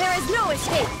frostbite. There is no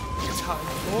escape! Time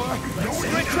for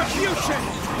retribution!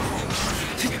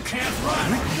 You can't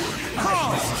run!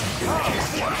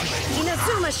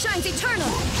 Inazuma shines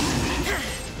eternal!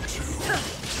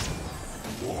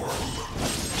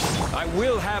 I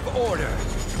will have order!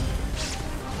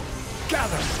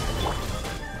 Gather!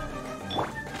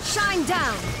 Shine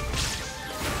down!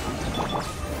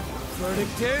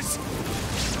 Verdict is...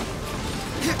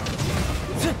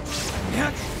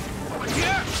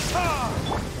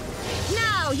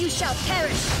 Now you shall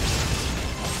perish!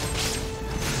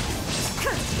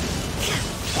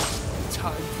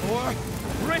 Time for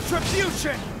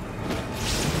retribution!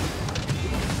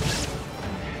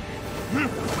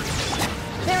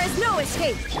 There is no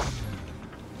escape!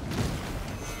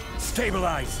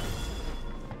 Stabilize!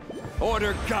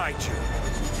 Order guide you!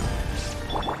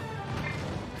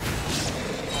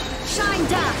 Shine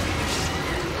down!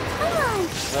 Come on!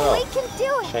 No. We can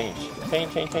do it! Change.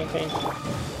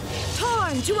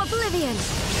 Torn to oblivion!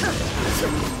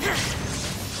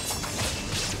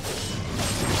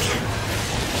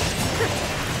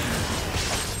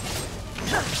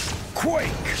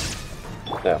 Quake!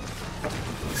 Yeah.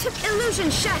 Illusion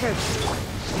shattered!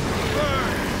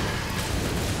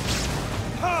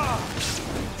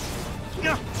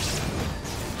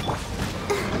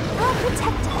 I'll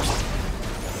protect us!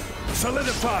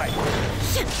 Solidify!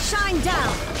 Shine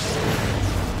down!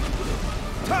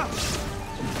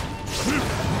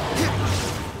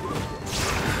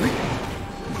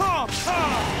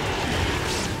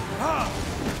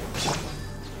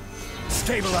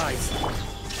 Stabilize!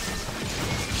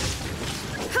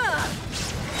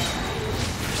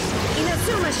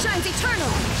 Inazuma shines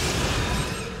eternal!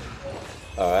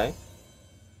 Alright.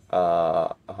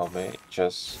 How many?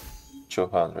 Just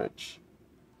 200.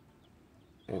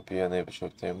 You'll be unable to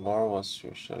obtain more once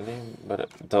usually, but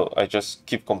though I just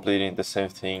keep completing the same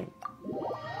thing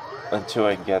until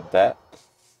I get that.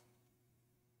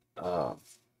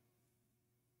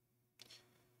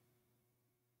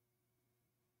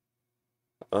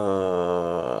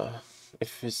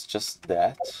 If it's just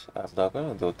that, I'm not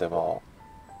gonna do them all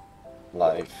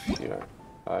live here.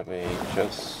 I may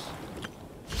just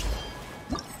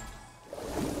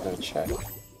let me check.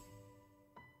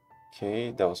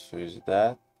 Okay, that was for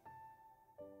that.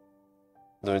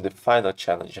 During the final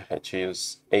challenge, I had to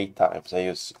use 8 times. I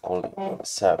used only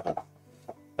 7.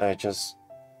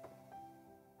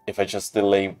 If I just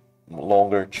delay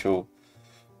longer to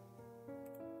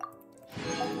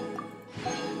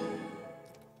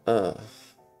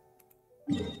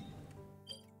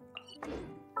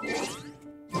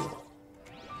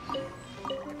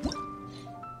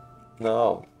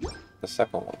no, the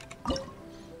second one.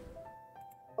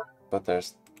 But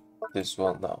there's this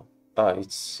one now. Ah,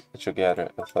 it's together.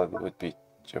 I thought it would be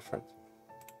different.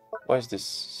 Why is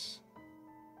this?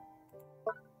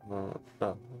 No.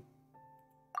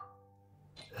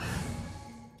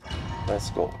 Let's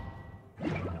go.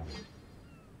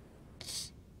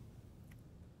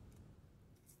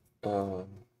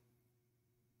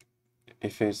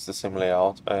 If it's the same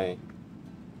layout,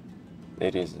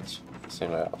 it isn't the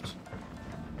same layout.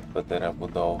 But then I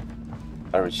would know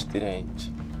I reached the end.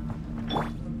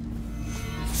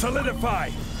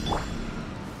 Solidify!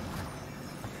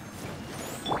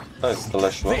 Oh, it's the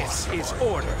last one. This is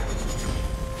order!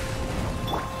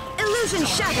 Illusion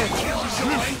shattered!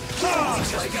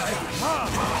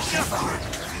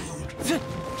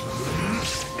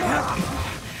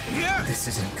 This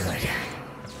isn't good.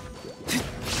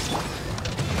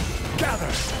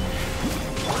 Gather!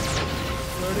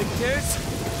 Verdict is...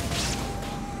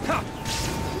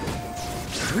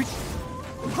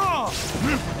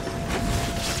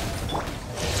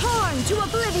 Torn to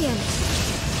oblivion!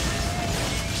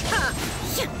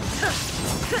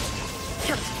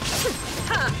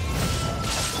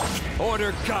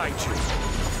 Order guide you!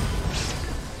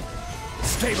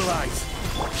 Stabilize!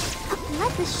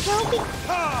 Let the show be...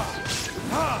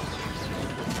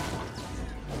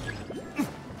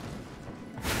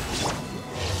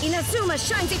 Inazuma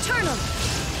shines eternal!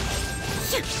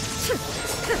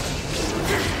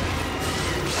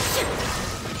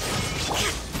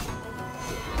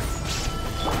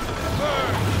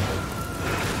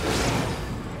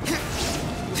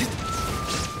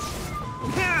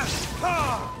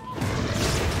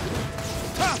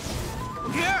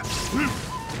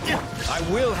 I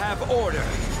will have order!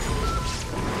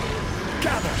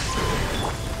 Gather!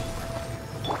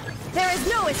 There is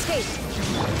no escape!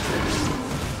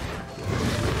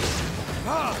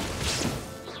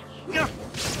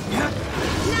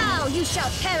 Now you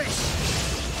shall perish!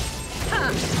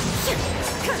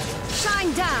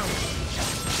 Shine down!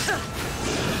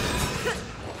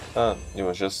 It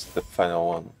was just the final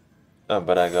one.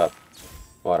 But I got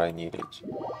what I needed.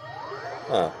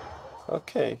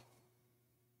 Okay.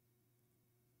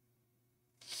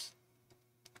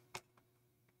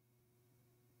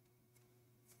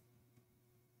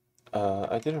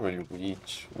 I didn't really read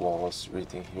what was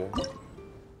written here.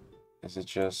 Is it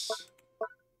just...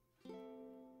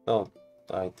 No,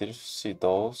 I didn't see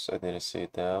those, I didn't see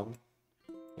them.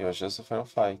 It was just a final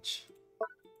fight.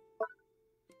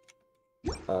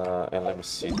 And let me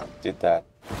see, did that.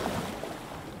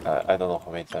 I don't know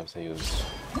how many times I used.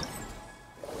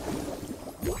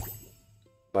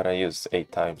 But I used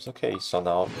 8 times. Okay, so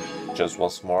now just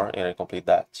once more and I complete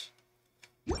that.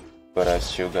 But I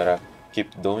still gotta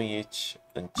keep doing it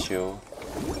until...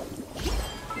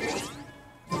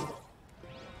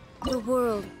 The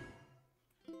world.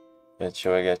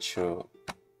 until I get too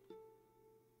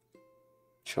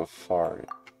far.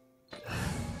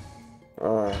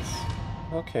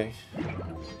 Okay.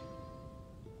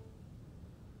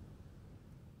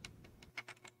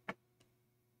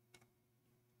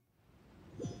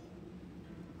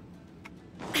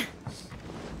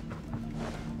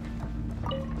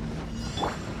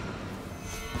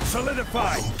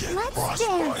 Solidify! Let's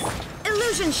dance!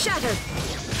 Illusion shattered!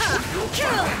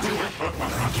 Kill!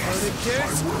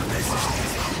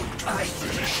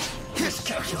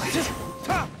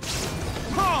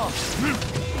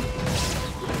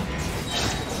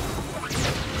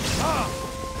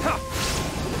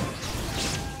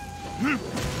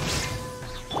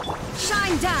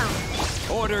 Shine down!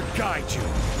 Order guide you!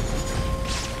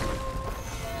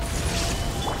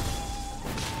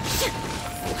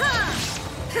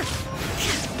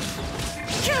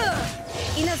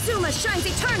 Inazuma shines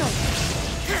eternal!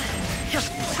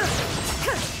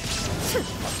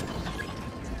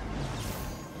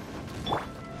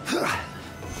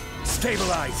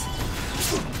 Stabilize!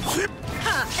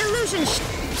 Illusion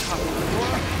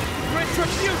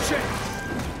Retribution!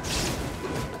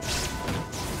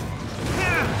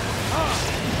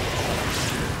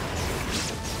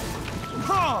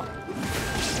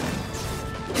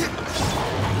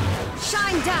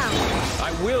 shine down!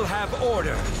 I will have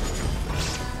order!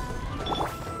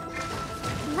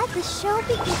 Let the show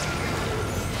begin.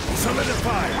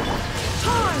 Solidify!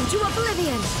 Torn to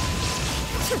oblivion!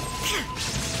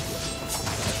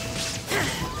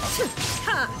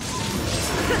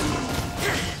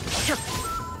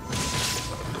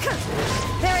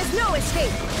 There is no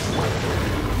escape!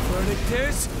 Verdict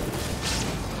is...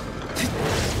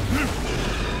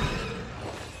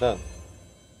 Done.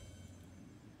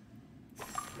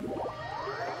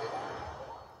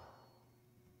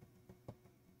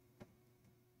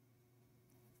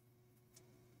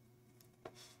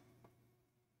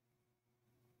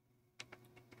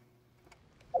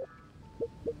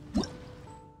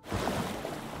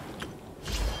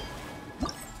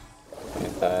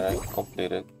 That I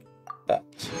completed that.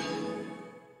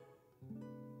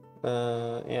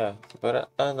 Yeah,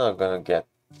 but I'm not gonna get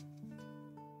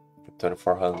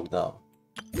 2400 now.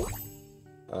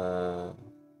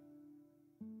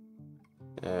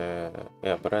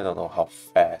 Yeah, but I don't know how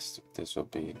fast this will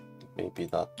be. Maybe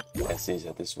not as easy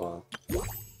as this one.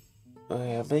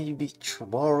 Yeah, maybe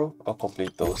tomorrow I'll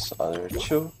complete those other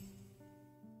two,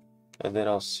 and then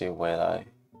I'll see when I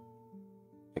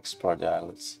explore the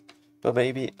islands. But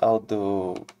maybe I'll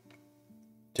do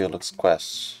Deluxe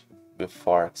Quest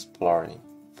before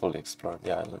fully exploring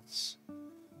the islands.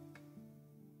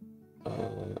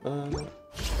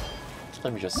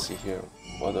 Let me just see here.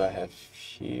 What do I have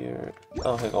here?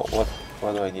 Oh, hang on.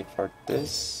 What do I need for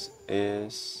this?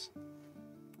 Is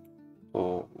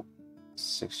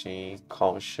 16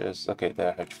 conscious. Okay, that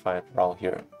I have to find around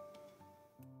here.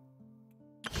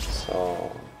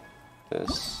 So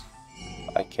this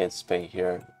I can't spend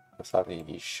here without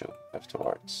any issue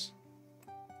afterwards.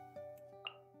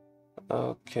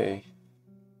 Okay.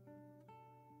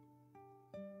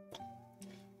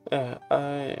 Yeah,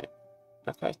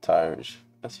 I'm kind of tired.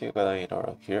 I think I'm gonna end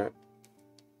around here,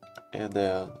 and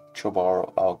then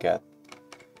tomorrow I'll get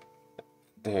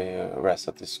the rest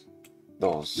of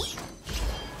those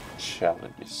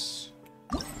challenges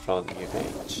from the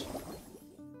event.